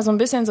ich bin da so ein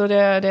bisschen so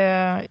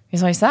der wie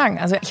soll ich sagen,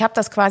 also ich habe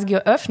das quasi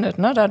geöffnet,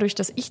 dadurch,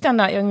 dass ich dann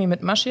da irgendwie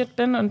mitmarschiert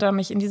bin und da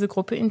mich in diese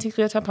Gruppe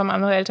integriert habe, haben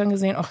andere Eltern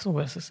gesehen, ach so,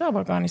 das ist ja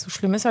aber gar nicht so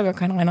schlimm, ist ja gar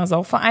kein reiner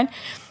Sauverein.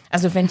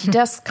 Also wenn die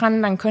das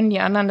kann, dann können die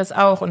anderen das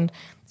auch. Und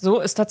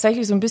so ist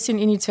tatsächlich so ein bisschen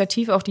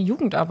initiativ auch die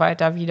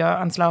Jugendarbeit da wieder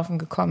ans Laufen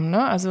gekommen.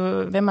 Also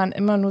wenn man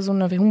immer nur so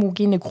eine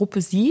homogene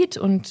Gruppe sieht,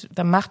 und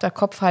dann macht der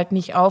Kopf halt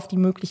nicht auf die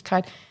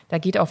Möglichkeit, da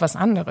geht auch was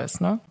anderes.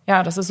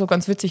 Ja, das ist so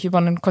ganz witzig über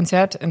ein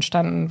Konzert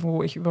entstanden,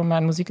 wo ich über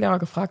meinen Musiklehrer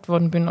gefragt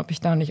worden bin, ob ich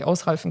da nicht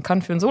aushelfen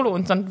kann für ein Solo,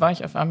 und dann war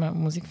ich auf einmal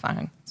im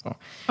Musikverein. So.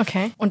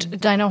 Okay.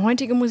 Und deine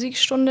heutige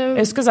Musikstunde?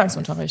 Ist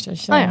Gesangsunterricht.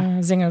 Ich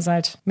singe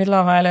seit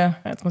mittlerweile,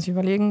 jetzt muss ich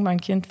überlegen, mein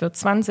Kind wird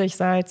 20,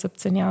 seit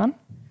 17 Jahren.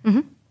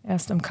 Mhm.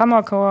 Erst im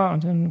Kammerchor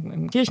und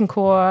im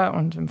Kirchenchor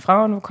und im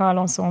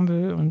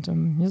Frauenvokalensemble und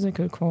im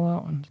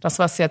Musicalchor. Und das,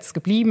 was jetzt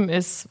geblieben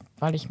ist,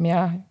 weil ich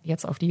mehr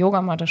jetzt auf die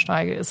Yogamatte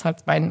steige, ist halt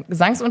mein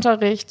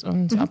Gesangsunterricht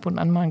und ab und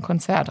an mal ein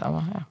Konzert.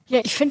 Aber ja,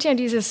 ich finde ja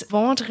dieses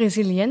Wort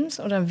Resilienz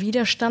oder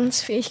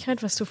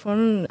Widerstandsfähigkeit, was du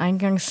vorhin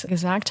eingangs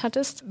gesagt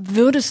hattest,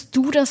 würdest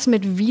du das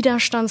mit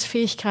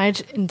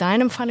Widerstandsfähigkeit in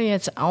deinem Falle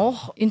jetzt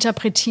auch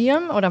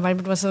interpretieren? Oder weil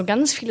du hast so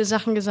ganz viele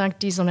Sachen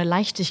gesagt, die so eine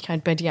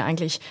Leichtigkeit bei dir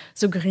eigentlich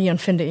suggerieren,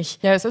 finde ich.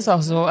 Ja, es ist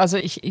auch so. Also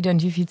ich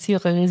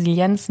identifiziere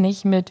Resilienz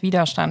nicht mit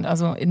Widerstand.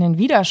 Also in den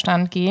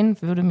Widerstand gehen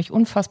würde mich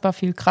unfassbar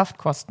viel Kraft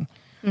kosten.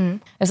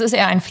 Es ist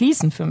eher ein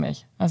Fließen für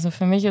mich. Also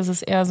für mich ist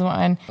es eher so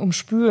ein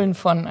Umspülen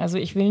von, also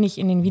ich will nicht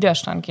in den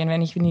Widerstand gehen.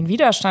 Wenn ich in den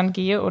Widerstand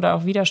gehe oder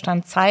auch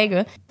Widerstand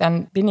zeige,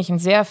 dann bin ich ein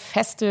sehr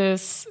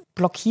festes,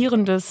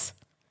 blockierendes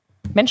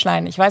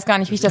Menschlein. Ich weiß gar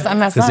nicht, wie ich das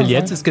anders sagen soll.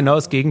 Resilienz ist genau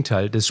das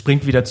Gegenteil. Das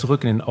springt wieder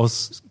zurück in den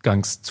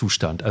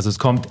Ausgangszustand. Also es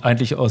kommt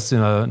eigentlich aus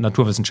der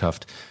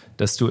Naturwissenschaft,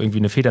 dass du irgendwie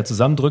eine Feder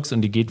zusammendrückst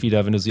und die geht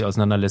wieder, wenn du sie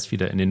auseinanderlässt,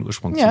 wieder in den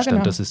Ursprungszustand. Ja,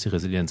 genau. Das ist die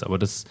Resilienz. Aber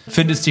das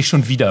findest dich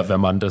schon wieder, wenn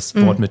man das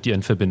Wort mit dir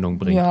in Verbindung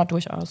bringt. Ja,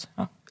 durchaus.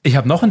 Ja. Ich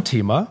habe noch ein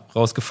Thema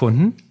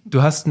rausgefunden.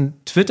 Du hast einen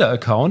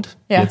Twitter-Account,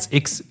 jetzt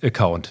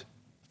X-Account.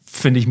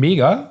 Finde ich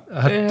mega.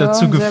 Hat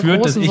dazu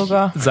geführt, dass ich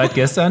seit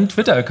gestern einen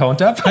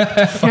Twitter-Account habe.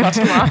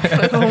 Warte mal.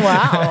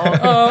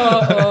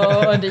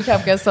 Wow. Und ich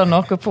habe gestern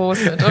noch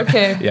gepostet.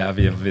 Okay. Ja,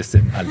 wir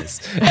wissen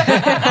alles.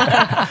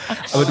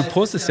 Aber du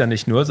postest ja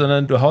nicht nur,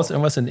 sondern du haust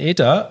irgendwas in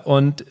Äther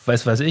und,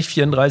 weiß ich,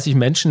 34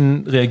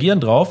 Menschen reagieren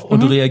drauf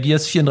und du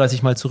reagierst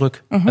 34 Mal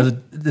zurück. Also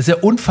das ist ja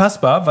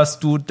unfassbar, was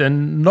du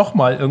denn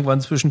nochmal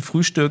irgendwann zwischen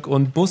Frühstück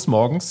und Bus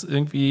morgens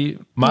irgendwie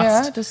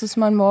machst. Ja, das ist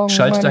mein Morgen.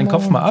 Schaltet dein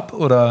Kopf mal ab,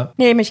 oder?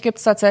 Nee, mich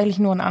gibt's tatsächlich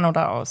nur ein An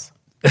oder Aus.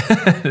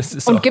 Das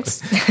ist und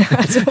gibt's,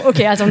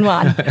 also nur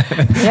an.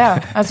 Ja,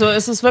 also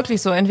es ist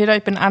wirklich so, entweder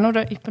ich bin an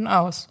oder ich bin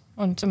aus.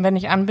 Und wenn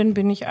ich an bin,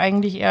 bin ich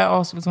eigentlich eher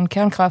aus, so ein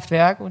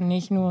Kernkraftwerk und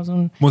nicht nur so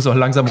ein muss auch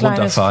langsam kleines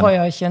runterfahren.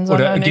 Feuerchen.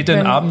 Oder geht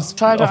denn abends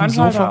Schalter auf dem an,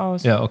 Sofa? Schalter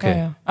aus. Ja, okay.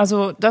 Ja.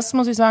 Also das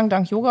muss ich sagen,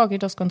 dank Yoga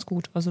geht das ganz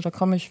gut. Also da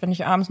komme ich, wenn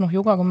ich abends noch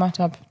Yoga gemacht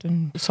habe,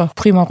 dann ist auch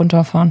prima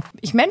runterfahren.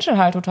 Ich Menschen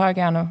halt total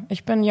gerne.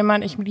 Ich bin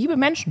jemand, ich liebe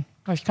Menschen.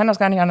 Ich kann das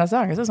gar nicht anders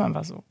sagen, es ist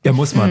einfach so. Ja,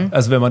 muss man.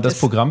 Also wenn man das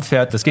Programm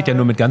fährt, das geht ja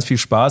nur mit ganz viel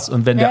Spaß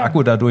und wenn der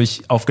Akku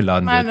dadurch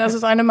aufgeladen wird. Nein, das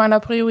ist eine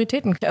meiner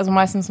Prioritäten. Also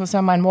meistens ist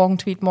ja mein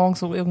Morgentweet morgens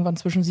so irgendwann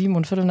zwischen 7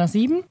 und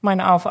 7:15.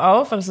 Meine Auf.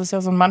 Das ist ja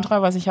so ein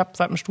Mantra, was ich habe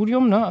seit dem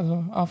Studium. Ne?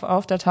 Also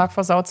auf, der Tag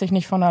versaut sich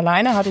nicht von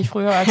alleine. Hatte ich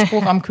früher als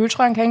Spruch am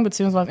Kühlschrank hängen,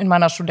 beziehungsweise in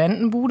meiner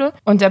Studentenbude.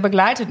 Und der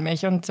begleitet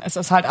mich. Und es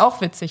ist halt auch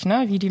witzig,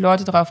 ne? Wie die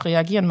Leute darauf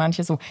reagieren.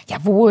 Manche so,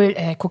 jawohl,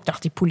 guck doch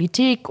die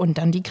Politik und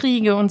dann die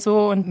Kriege und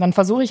so. Und dann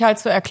versuche ich halt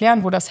zu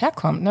erklären, wo das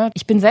herkommt. Ne?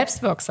 Ich bin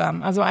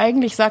selbstwirksam. Also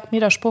eigentlich sagt mir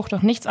der Spruch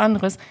doch nichts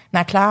anderes.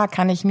 Na klar,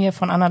 kann ich mir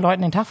von anderen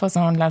Leuten den Tag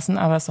versauen lassen,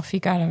 aber es ist doch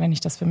viel geiler, wenn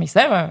ich das für mich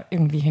selber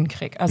irgendwie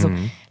hinkriege. Also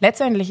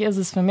letztendlich ist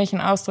es für mich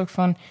ein Ausdruck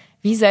von,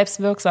 wie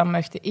selbstwirksam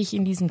möchte ich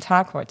in diesen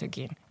Tag heute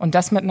gehen? Und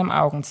das mit einem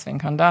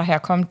Augenzwinkern. Daher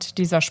kommt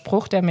dieser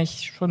Spruch, der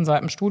mich schon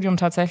seit dem Studium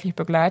tatsächlich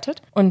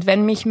begleitet. Und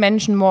wenn mich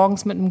Menschen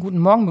morgens mit einem guten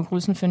Morgen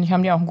begrüßen, finde ich,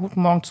 haben die auch einen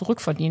guten Morgen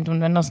zurückverdient. Und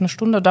wenn das eine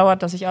Stunde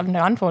dauert, dass ich allen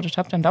geantwortet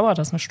habe, dann dauert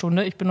das eine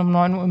Stunde. Ich bin um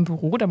 9 Uhr im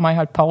Büro, dann mache ich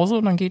halt Pause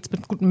und dann geht's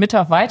mit gutem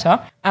Mittag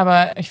weiter.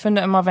 Aber ich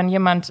finde immer, wenn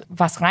jemand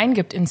was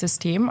reingibt ins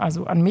System,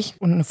 also an mich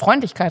und eine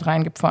Freundlichkeit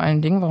reingibt vor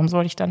allen Dingen, warum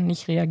soll ich dann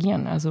nicht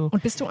reagieren? Also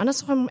und bist du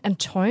andersrum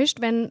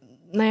enttäuscht, wenn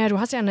du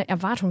hast ja eine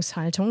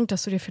Erwartungshaltung,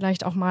 dass du dir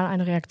vielleicht auch mal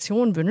eine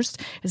Reaktion wünschst.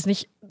 Jetzt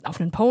nicht auf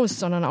einen Post,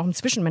 sondern auch im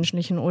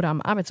Zwischenmenschlichen oder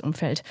am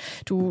Arbeitsumfeld.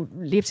 Du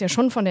lebst ja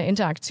schon von der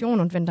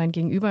Interaktion und wenn dein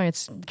Gegenüber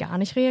jetzt gar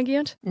nicht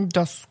reagiert?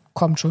 Das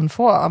kommt schon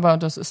vor, aber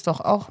das ist doch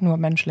auch nur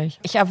menschlich.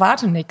 Ich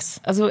erwarte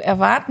nichts. Also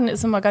erwarten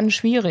ist immer ganz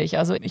schwierig.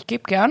 Also ich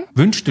gebe gern.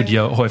 Wünschst du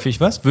dir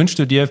häufig was? Wünschst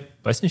du dir,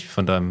 weiß nicht,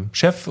 von deinem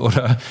Chef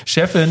oder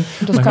Chefin?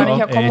 Das kann ich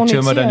ja kommunizieren.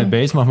 Chill mal deine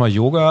Base, mach mal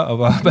Yoga,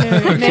 aber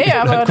nee,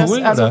 aber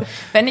cool, das,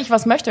 wenn ich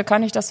was möchte,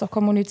 kann ich das doch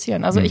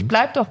kommunizieren. Also ich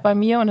bleib doch bei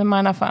mir und in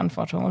meiner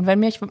Verantwortung. Und wenn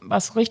mich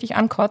was richtig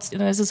ankotzt,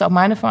 dann ist es auch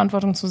meine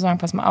Verantwortung zu sagen,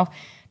 pass mal auf,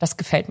 das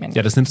gefällt mir nicht.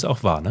 Ja, das nimmst du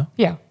auch wahr, ne?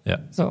 Ja.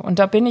 So, und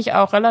da bin ich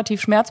auch relativ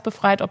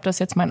schmerzbefreit, ob das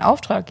jetzt mein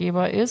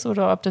Auftraggeber ist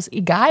oder ob das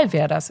egal,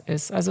 wer das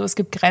ist. Also es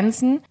gibt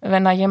Grenzen,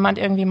 wenn da jemand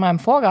irgendwie in meinem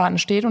Vorgarten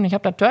steht und ich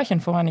habe das Türchen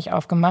vorher nicht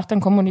aufgemacht,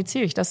 dann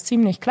kommuniziere ich das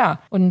ziemlich klar.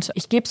 Und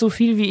ich gebe so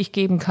viel, wie ich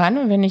geben kann.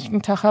 Und wenn ich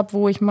einen Tag habe,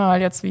 wo ich mal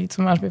jetzt, wie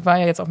zum Beispiel, war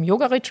ja jetzt auf dem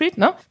Yoga-Retreat,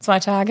 ne? 2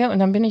 Tage. Und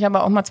dann bin ich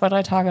aber auch mal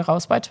 2-3 Tage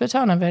raus bei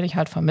Twitter und dann werde ich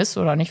halt vermisst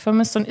oder nicht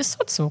vermisst, dann ist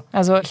das so.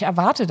 Also ich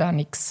erwarte da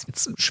nichts.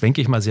 Jetzt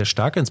schwenke ich mal sehr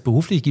stark ins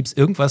Berufliche. Gibt es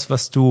irgendwas,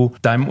 was du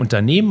deinem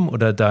Unternehmen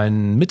oder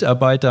deinen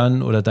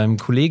Mitarbeitern oder deinem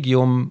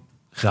Kollegium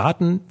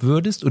raten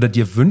würdest oder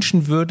dir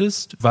wünschen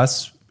würdest,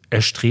 was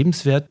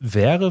erstrebenswert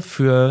wäre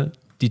für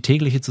die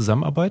tägliche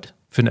Zusammenarbeit?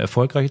 für eine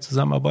erfolgreiche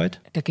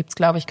Zusammenarbeit? Da gibt's,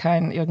 glaube ich,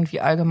 kein irgendwie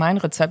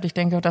Allgemeinrezept. Ich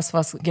denke, das,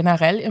 was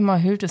generell immer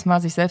hilft, ist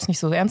mal sich selbst nicht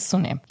so ernst zu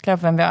nehmen. Ich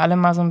glaube, wenn wir alle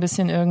mal so ein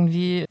bisschen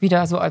irgendwie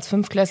wieder so als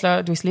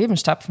Fünftklässler durchs Leben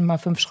stapfen, mal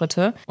 5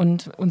 Schritte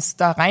und uns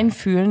da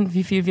reinfühlen,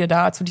 wie viel wir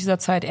da zu dieser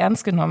Zeit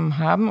ernst genommen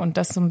haben und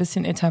das so ein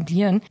bisschen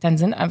etablieren, dann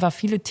sind einfach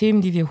viele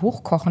Themen, die wir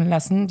hochkochen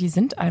lassen, die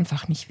sind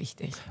einfach nicht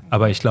wichtig.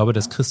 Aber ich glaube,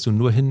 das kriegst du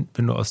nur hin,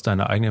 wenn du aus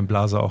deiner eigenen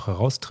Blase auch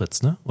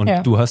heraustrittst, ne? Und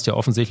du hast ja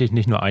offensichtlich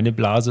nicht nur eine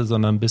Blase,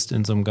 sondern bist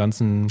in so einem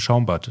ganzen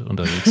Schaumbad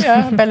unterwegs.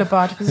 Ja,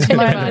 Bällebad. Das ist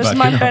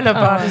mein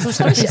Bällebad. Das ist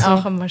wirklich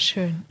auch immer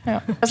schön.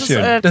 Ja.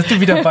 Schön, dass du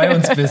wieder bei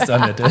uns bist,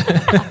 Annette.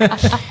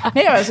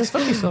 Nee, aber es ist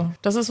wirklich so.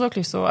 Das ist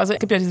wirklich so. Also es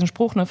gibt ja diesen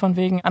Spruch, ne, von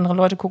wegen, andere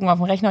Leute gucken auf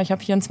den Rechner, ich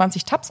habe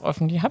 24 Tabs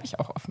offen, die habe ich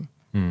auch offen.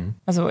 Mhm.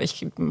 Also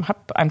ich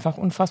habe einfach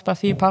unfassbar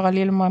viel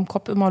parallel in meinem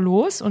Kopf immer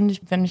los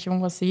und wenn ich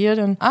irgendwas sehe,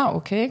 dann,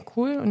 okay,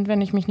 cool. Und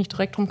wenn ich mich nicht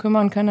direkt drum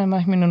kümmern kann, dann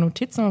mache ich mir eine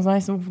Notiz und dann sage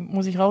ich so,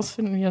 muss ich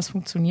rausfinden, wie das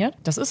funktioniert.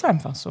 Das ist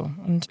einfach so.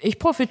 Und ich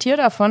profitiere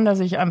davon, dass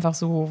ich einfach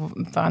so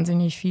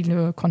wahnsinnig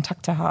viele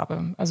Kontakte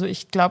habe. Also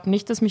ich glaube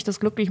nicht, dass mich das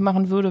glücklich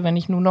machen würde, wenn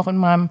ich nur noch in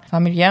meinem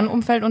familiären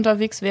Umfeld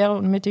unterwegs wäre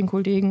und mit den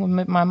Kollegen und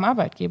mit meinem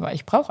Arbeitgeber.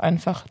 Ich brauche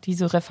einfach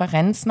diese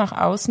Referenz nach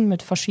außen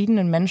mit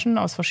verschiedenen Menschen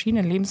aus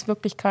verschiedenen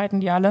Lebenswirklichkeiten,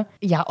 die alle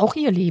ja auch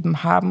ihr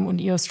Leben haben und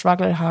ihr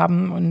Struggle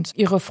haben und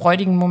ihre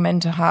freudigen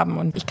Momente haben.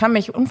 Und ich kann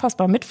mich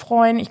unfassbar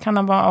mitfreuen, ich kann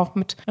aber auch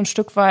mit ein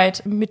Stück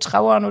weit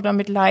mittrauern oder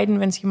mitleiden,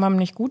 wenn es jemandem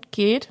nicht gut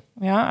geht.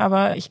 Ja,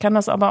 aber ich kann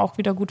das aber auch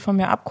wieder gut von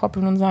mir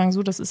abkoppeln und sagen,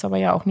 so, das ist aber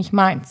ja auch nicht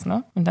meins,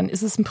 ne? Und dann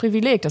ist es ein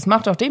Privileg. Das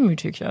macht auch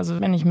demütig. Also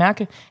wenn ich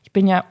merke, ich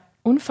bin ja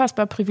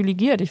unfassbar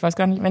privilegiert. Ich weiß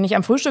gar nicht, wenn ich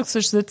am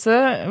Frühstückstisch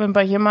sitze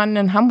bei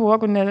jemandem in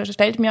Hamburg und der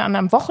stellt mir an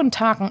einem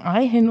Wochentag ein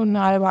Ei hin und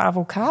eine halbe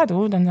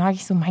Avocado, dann sage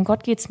ich so, mein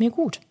Gott, geht's mir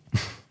gut.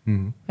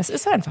 Es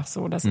ist einfach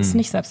so, das ist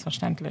nicht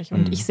selbstverständlich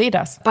und ich sehe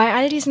das. Bei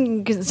all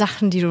diesen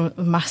Sachen, die du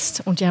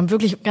machst und die haben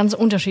wirklich ganz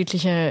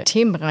unterschiedliche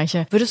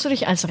Themenbereiche, würdest du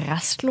dich als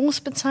rastlos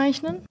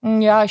bezeichnen?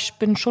 Ja, ich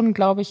bin schon,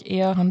 glaube ich,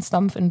 eher Hans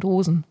Dampf in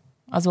Dosen.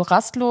 Also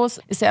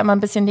rastlos ist ja immer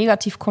ein bisschen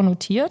negativ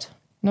konnotiert,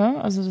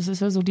 ne? Also das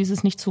ist ja so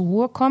dieses nicht zur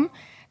Ruhe kommen.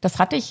 Das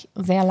hatte ich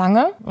sehr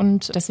lange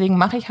und deswegen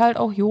mache ich halt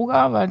auch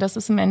Yoga, weil das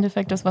ist im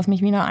Endeffekt das, was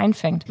mich wieder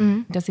einfängt.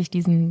 Dass ich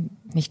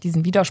nicht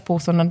diesen Widerspruch,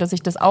 sondern dass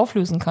ich das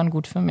auflösen kann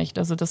gut für mich.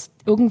 Also dass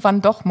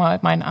irgendwann doch mal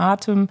mein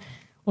Atem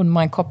und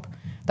mein Kopf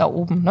da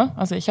oben, ne?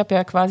 Also ich habe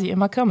ja quasi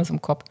immer Kirmes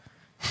im Kopf.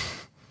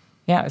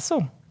 Ja, ist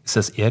so. Ist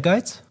das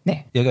Ehrgeiz?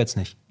 Nee. Ehrgeiz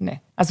nicht? Nee.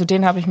 Also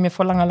den habe ich mir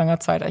vor langer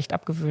Zeit echt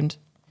abgewöhnt.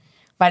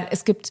 Weil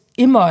es gibt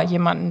immer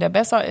jemanden, der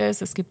besser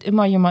ist, es gibt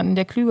immer jemanden,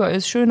 der klüger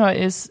ist, schöner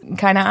ist,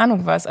 keine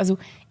Ahnung was. Also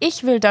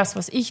ich will das,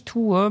 was ich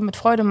tue, mit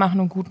Freude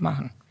machen und gut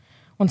machen.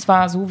 Und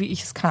zwar so, wie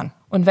ich es kann.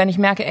 Und wenn ich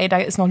merke, da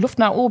ist noch Luft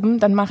nach oben,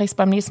 dann mache ich es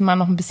beim nächsten Mal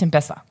noch ein bisschen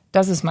besser.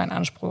 Das ist mein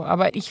Anspruch.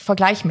 Aber ich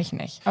vergleiche mich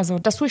nicht. Also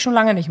das tue ich schon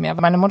lange nicht mehr.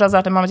 Meine Mutter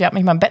sagte immer, sie hat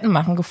mich beim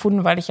Bettenmachen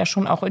gefunden, weil ich ja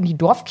schon auch in die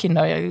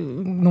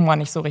Dorfkinder-Nummer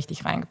nicht so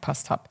richtig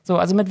reingepasst habe. So,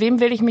 also mit wem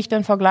will ich mich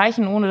denn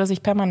vergleichen, ohne dass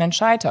ich permanent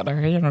scheitere? Da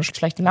kriege ich eine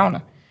schlechte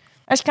Laune.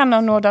 Ich kann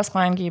da nur das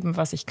reingeben,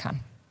 was ich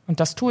kann. Und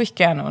das tue ich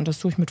gerne und das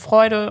tue ich mit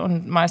Freude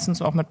und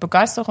meistens auch mit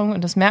Begeisterung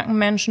und das merken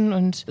Menschen.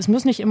 Und es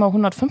muss nicht immer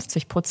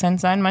 150%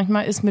 sein.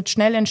 Manchmal ist mit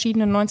schnell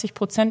entschiedenen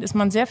 90% ist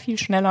man sehr viel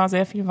schneller,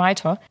 sehr viel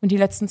weiter. Und die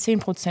letzten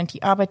 10%,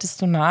 die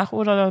arbeitest du nach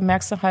oder da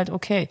merkst du halt,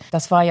 okay,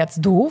 das war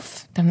jetzt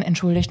doof. Dann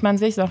entschuldigt man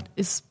sich, sagt,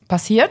 ist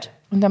passiert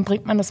und dann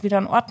bringt man das wieder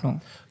in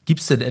Ordnung. Gibt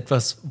es denn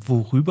etwas,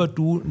 worüber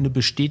du eine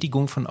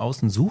Bestätigung von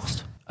außen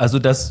suchst? Also,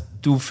 dass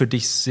du für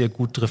dich sehr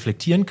gut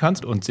reflektieren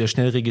kannst und sehr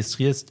schnell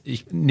registrierst,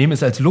 ich nehme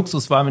es als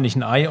Luxus wahr, wenn ich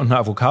ein Ei und eine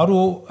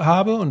Avocado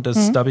habe und da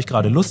habe ich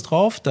gerade Lust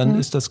drauf, dann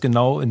ist das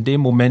genau in dem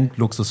Moment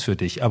Luxus für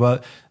dich. Aber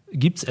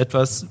gibt es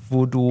etwas,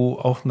 wo du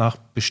auch nach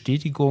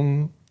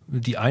Bestätigung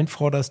die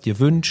einforderst, dir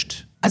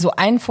wünscht? Also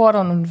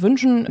einfordern und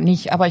wünschen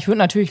nicht, aber ich würde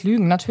natürlich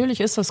lügen.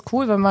 Natürlich ist das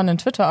cool, wenn man einen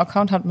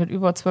Twitter-Account hat mit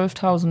über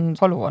 12.000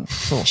 Followern.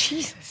 So.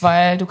 Jesus.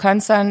 Weil du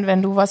kannst dann,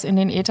 wenn du was in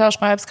den Äther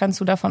schreibst, kannst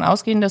du davon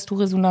ausgehen, dass du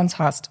Resonanz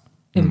hast.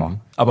 Immer.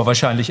 Aber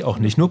wahrscheinlich auch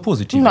nicht nur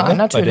positiv. Nein, oder?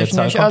 natürlich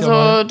nicht.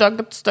 Also da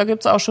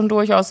gibt's auch schon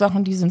durchaus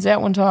Sachen, die sind sehr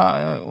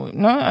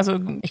also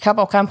ich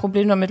habe auch kein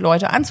Problem damit,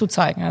 Leute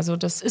anzuzeigen. Also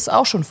das ist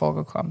auch schon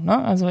vorgekommen.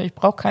 Ne? Also ich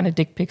brauche keine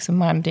Dickpics in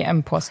meinem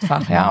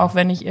DM-Postfach, ja, auch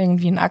wenn ich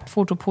irgendwie ein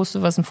Aktfoto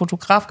poste, was ein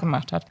Fotograf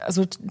gemacht hat.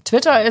 Also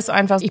Twitter ist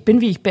einfach, ich bin,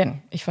 wie ich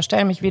bin. Ich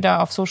verstelle mich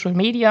weder auf Social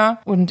Media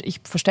und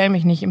ich verstelle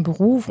mich nicht im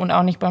Beruf und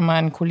auch nicht bei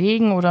meinen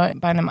Kollegen oder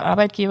bei einem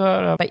Arbeitgeber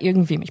oder bei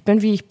irgendwem. Ich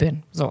bin, wie ich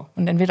bin. So.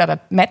 Und entweder das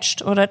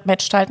matcht oder das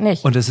matcht halt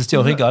nicht. Und es ist ja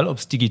auch egal, ob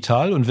es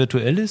digital und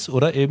virtuell ist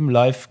oder eben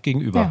live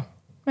gegenüber.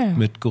 Ja.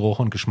 Mit Geruch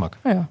und Geschmack.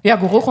 Ja,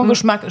 Geruch und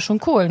Geschmack ist schon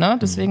cool, ne?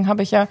 Deswegen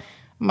habe ich ja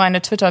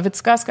meine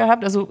Twitter-Witzgas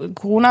gehabt. Also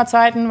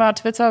Corona-Zeiten war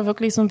Twitter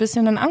wirklich so ein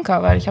bisschen ein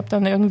Anker, weil ich habe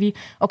dann irgendwie,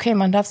 okay,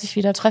 man darf sich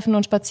wieder treffen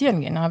und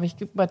spazieren gehen. Da habe ich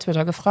bei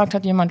Twitter gefragt,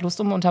 hat jemand Lust,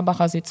 um den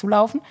Unterbacher See zu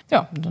laufen?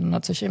 Ja, und dann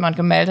hat sich jemand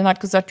gemeldet und hat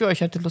gesagt, ja,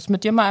 ich hätte Lust,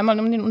 mit dir mal einmal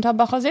um den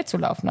Unterbacher See zu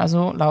laufen.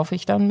 Also laufe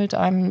ich dann mit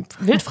einem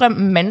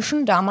wildfremden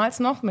Menschen, damals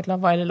noch,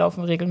 mittlerweile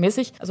laufen wir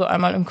regelmäßig, also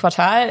einmal im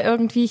Quartal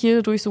irgendwie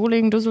hier durch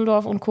Solingen,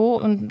 Düsseldorf und Co.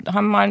 und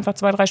haben mal einfach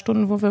 2-3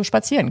 Stunden, wo wir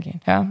spazieren gehen.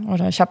 Ja?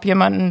 Oder ich habe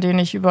jemanden, den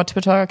ich über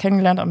Twitter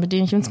kennengelernt habe, mit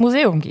dem ich ins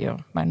Museum gehe.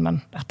 Mein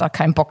Mann hat da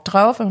keinen Bock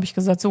drauf. Dann habe ich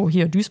gesagt, so,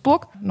 hier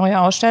Duisburg, neue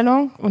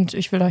Ausstellung und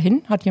ich will da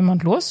hin. Hat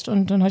jemand Lust?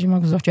 Und dann hat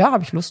jemand gesagt, ja,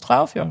 habe ich Lust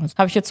drauf. Ja, dann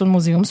habe ich jetzt so einen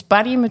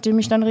Museumsbuddy, mit dem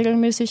ich dann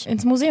regelmäßig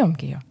ins Museum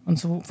gehe. Und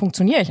so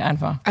funktioniere ich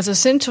einfach. Also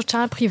es sind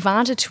total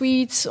private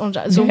Tweets und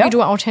so wie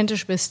du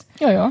authentisch bist.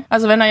 Ja.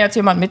 Also wenn da jetzt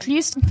jemand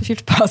mitliest, viel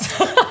Spaß.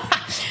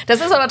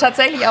 Das ist aber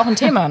tatsächlich auch ein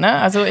Thema, ne?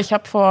 Also ich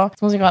habe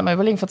jetzt muss ich gerade mal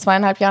überlegen, vor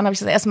 2,5 Jahren habe ich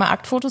das erste Mal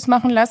Aktfotos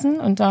machen lassen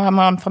und da haben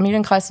wir im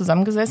Familienkreis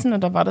zusammengesessen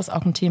und da war das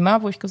auch ein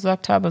Thema, wo ich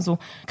gesagt habe, so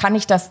kann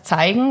ich das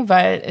zeigen,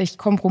 weil ich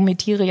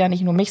kompromittiere ja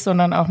nicht nur mich,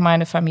 sondern auch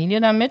meine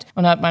Familie damit.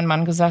 Und da hat mein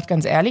Mann gesagt,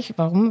 ganz ehrlich,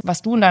 warum?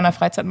 Was du in deiner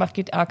Freizeit machst,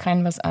 geht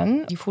keinem was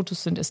an. Die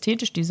Fotos sind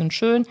ästhetisch, die sind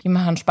schön, die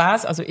machen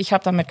Spaß. Also ich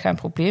habe damit kein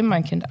Problem,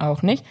 mein Kind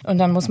auch nicht. Und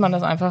dann muss man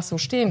das einfach so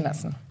stehen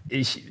lassen.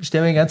 Ich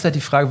stelle mir die ganze Zeit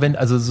die Frage,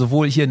 also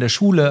sowohl hier in der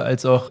Schule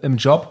als auch im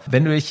Job,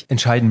 wenn du dich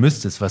entscheiden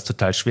müsstest, was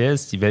total schwer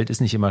ist, die Welt ist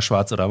nicht immer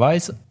schwarz oder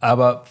weiß,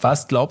 aber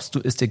was glaubst du,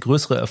 ist der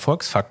größere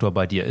Erfolgsfaktor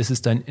bei dir? Ist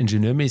es dein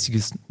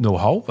ingenieurmäßiges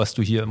Know-how, was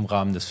du hier im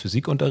Rahmen des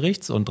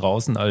Physikunterrichts und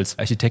draußen als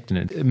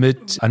Architektin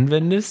mit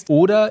anwendest?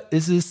 Oder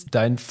ist es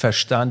dein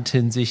Verstand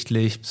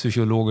hinsichtlich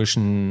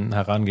psychologischen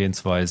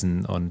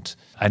Herangehensweisen und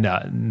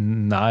einer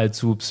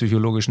nahezu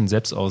psychologischen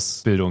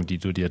Selbstausbildung, die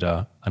du dir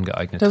da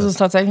angeeignet hast? Das ist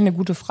tatsächlich eine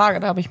gute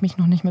Frage, da habe ich mich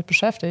noch nicht mit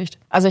beschäftigt.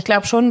 Also ich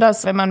glaube schon,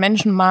 dass wenn man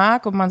Menschen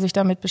mag und man sich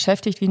damit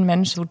beschäftigt, wie ein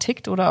Mensch so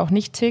tickt oder auch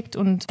nicht tickt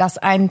und dass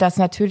einen das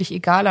natürlich,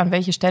 egal an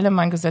welche Stelle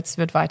man gesetzt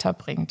wird,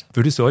 weiterbringt.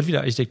 Würdest du heute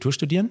wieder Architektur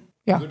studieren?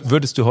 Ja.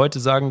 Würdest du heute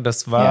sagen,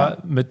 das war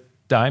mit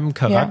deinem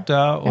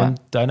Charakter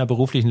und deiner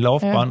beruflichen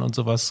Laufbahn und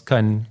sowas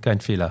kein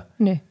Fehler?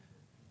 Nee.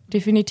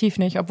 Definitiv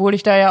nicht, obwohl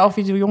ich da ja auch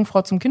wie die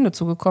Jungfrau zum Kinde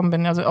zugekommen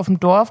bin. Also auf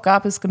dem Dorf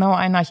gab es genau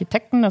einen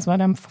Architekten, das war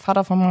der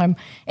Vater von meinem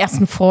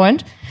ersten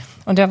Freund.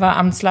 Und der war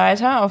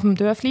Amtsleiter auf dem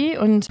Dörfli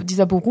und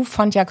dieser Beruf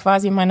fand ja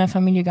quasi in meiner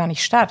Familie gar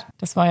nicht statt.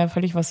 Das war ja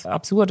völlig was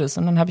Absurdes.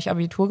 Und dann habe ich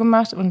Abitur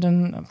gemacht und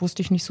dann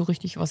wusste ich nicht so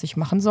richtig, was ich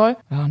machen soll.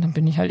 Ja, und dann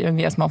bin ich halt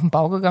irgendwie erstmal auf den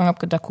Bau gegangen, habe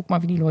gedacht, guck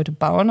mal, wie die Leute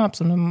bauen. Habe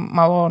so eine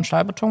Mauer- und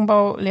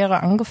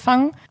Stahlbetonbaulehre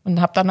angefangen und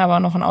habe dann aber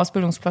noch einen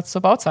Ausbildungsplatz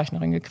zur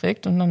Bauzeichnerin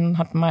gekriegt. Und dann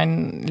hat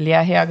mein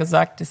Lehrherr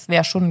gesagt, das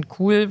wäre schon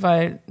cool,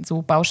 weil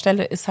so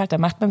Baustelle ist halt, da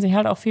macht man sich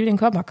halt auch viel den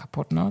Körper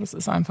kaputt. Ne? Das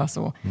ist einfach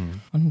so.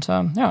 Und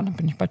dann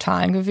bin ich bei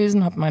Thalen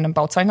gewesen, habe meine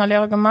Bauzeichnerlehre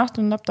gemacht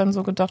und habe dann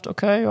so gedacht,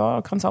 okay,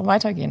 ja, kann es auch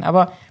weitergehen.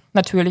 Aber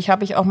natürlich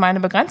habe ich auch meine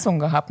Begrenzungen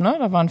gehabt. Ne?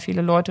 Da waren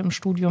viele Leute im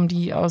Studium,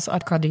 die aus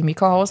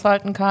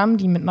Akademikerhaushalten kamen,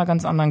 die mit einer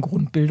ganz anderen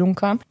Grundbildung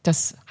kamen.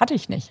 Das hatte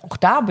ich nicht. Auch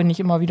da bin ich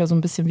immer wieder so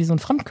ein bisschen wie so ein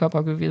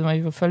Fremdkörper gewesen,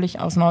 weil ich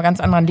völlig aus einer ganz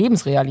anderen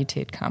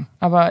Lebensrealität kam.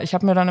 Aber ich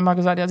habe mir dann immer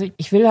gesagt, also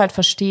ich will halt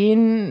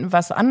verstehen,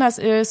 was anders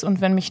ist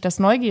und wenn mich das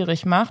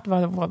neugierig macht,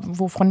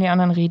 wovon die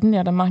anderen reden,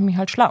 ja, dann mache ich mich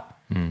halt schlau.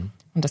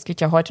 Und das geht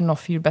ja heute noch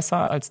viel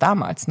besser als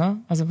damals, ne?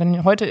 Also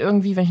wenn heute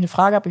irgendwie, wenn ich eine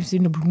Frage habe, ich sehe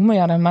eine Blume,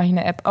 ja, dann mache ich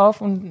eine App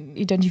auf und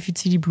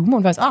identifiziere die Blume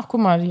und weiß, ach,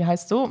 guck mal, die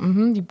heißt so,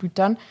 die blüht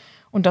dann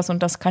und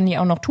das kann die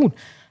auch noch tun.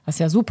 Das ist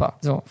ja super.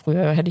 So,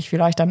 früher hätte ich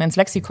vielleicht dann ins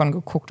Lexikon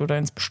geguckt oder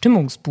ins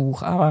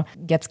Bestimmungsbuch, aber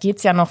jetzt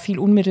geht's ja noch viel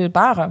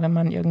unmittelbarer, wenn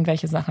man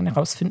irgendwelche Sachen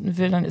herausfinden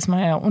will, dann ist man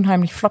ja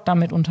unheimlich flott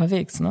damit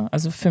unterwegs, ne?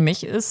 Also für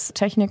mich ist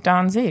Technik da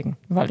ein Segen,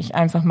 weil ich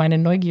einfach meine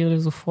Neugierde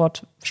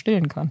sofort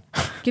stillen kann.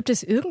 Gibt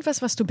es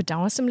irgendwas, was du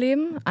bedauerst im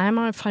Leben?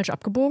 Einmal falsch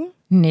abgebogen?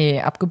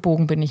 Nee,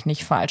 abgebogen bin ich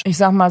nicht falsch. Ich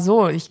sag mal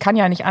so, ich kann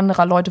ja nicht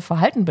anderer Leute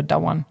Verhalten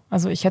bedauern.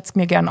 Also ich hätte es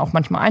mir gern auch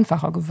manchmal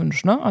einfacher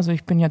gewünscht, ne? Also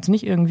ich bin jetzt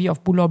nicht irgendwie auf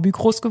Bullabü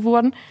groß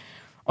geworden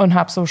und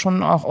habe so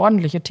schon auch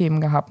ordentliche Themen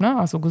gehabt, ne?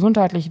 Also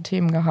gesundheitliche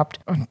Themen gehabt.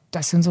 Und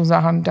das sind so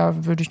Sachen,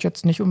 da würde ich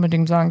jetzt nicht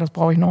unbedingt sagen, das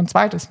brauche ich noch ein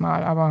zweites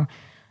Mal. Aber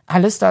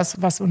alles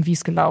das, was und wie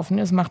es gelaufen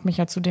ist, macht mich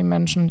ja zu dem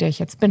Menschen, der ich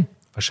jetzt bin.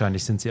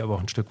 Wahrscheinlich sind sie aber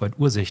auch ein Stück weit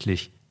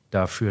ursächlich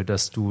dafür,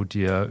 dass du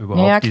dir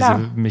überhaupt diese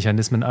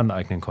Mechanismen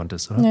aneignen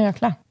konntest, oder? Ja,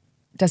 klar.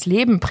 Das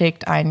Leben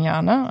prägt einen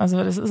ja, ne? Also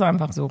das ist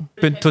einfach so.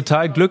 Ich bin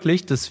total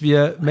glücklich, dass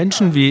wir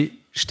Menschen wie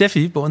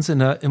Steffi bei uns in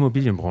der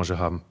Immobilienbranche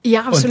haben.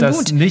 Ja, absolut. Und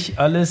dass nicht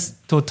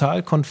alles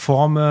total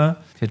konforme,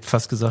 ich hätte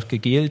fast gesagt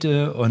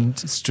gegelte und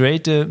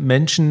straighte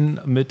Menschen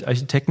mit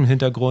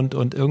Architektenhintergrund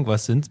und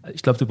irgendwas sind.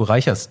 Ich glaube, du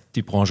bereicherst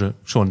die Branche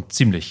schon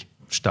ziemlich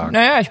stark.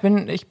 Naja, ich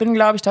bin,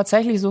 glaube ich,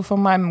 tatsächlich so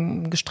von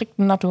meinem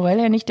gestrickten Naturell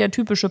her nicht der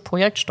typische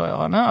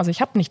Projektsteuerer. Ne? Also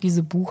ich habe nicht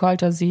diese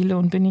Buchhalterseele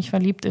und bin nicht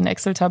verliebt in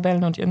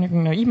Excel-Tabellen und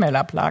irgendeine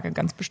E-Mail-Ablage,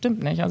 ganz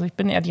bestimmt nicht. Also ich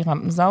bin eher die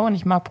Rampensau und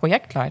ich mag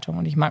Projektleitung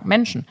und ich mag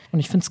Menschen. Und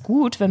ich finde es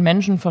gut, wenn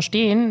Menschen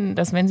verstehen,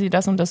 dass wenn sie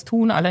das und das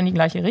tun, alle in die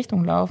gleiche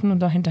Richtung laufen und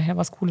da hinterher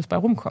was Cooles bei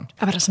rumkommt.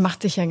 Aber das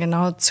macht dich ja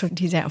genau zu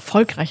dieser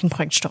erfolgreichen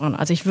Projektsteuerin.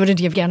 Also ich würde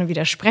dir gerne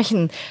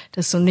widersprechen,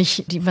 dass du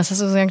nicht, was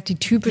hast du gesagt, die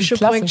typische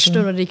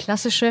Projektsteuerin oder die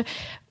klassische.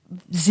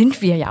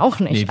 sind wir ja auch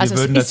nicht. Nee, wir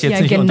würden das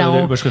jetzt nicht unter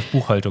der Überschrift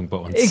Buchhaltung bei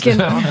uns.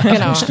 Genau.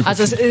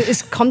 Also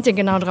es kommt dir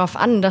genau darauf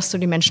an, dass du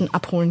die Menschen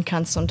abholen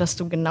kannst und dass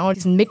du genau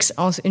diesen Mix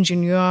aus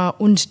Ingenieur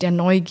und der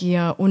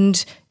Neugier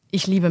und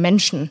ich liebe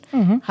Menschen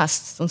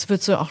hast. Sonst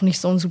würdest du auch nicht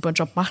so einen super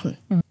Job machen.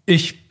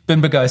 Ich bin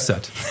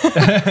begeistert.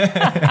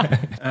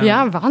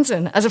 Ja,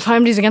 Wahnsinn. Also vor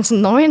allem diese ganzen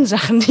neuen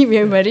Sachen, die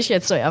wir über dich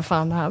jetzt so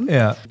erfahren haben.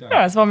 Ja,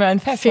 es war mir ein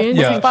Fest. Hat viel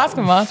Spaß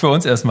gemacht. Für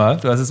uns erstmal.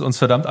 Du hast es uns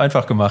verdammt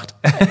einfach gemacht.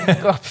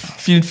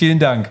 Vielen, vielen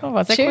Dank. Oh,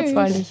 war sehr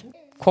kurzweilig.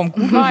 Kommt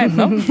gut rein,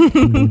 ne?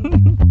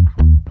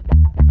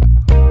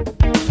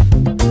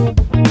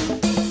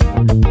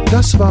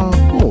 Das war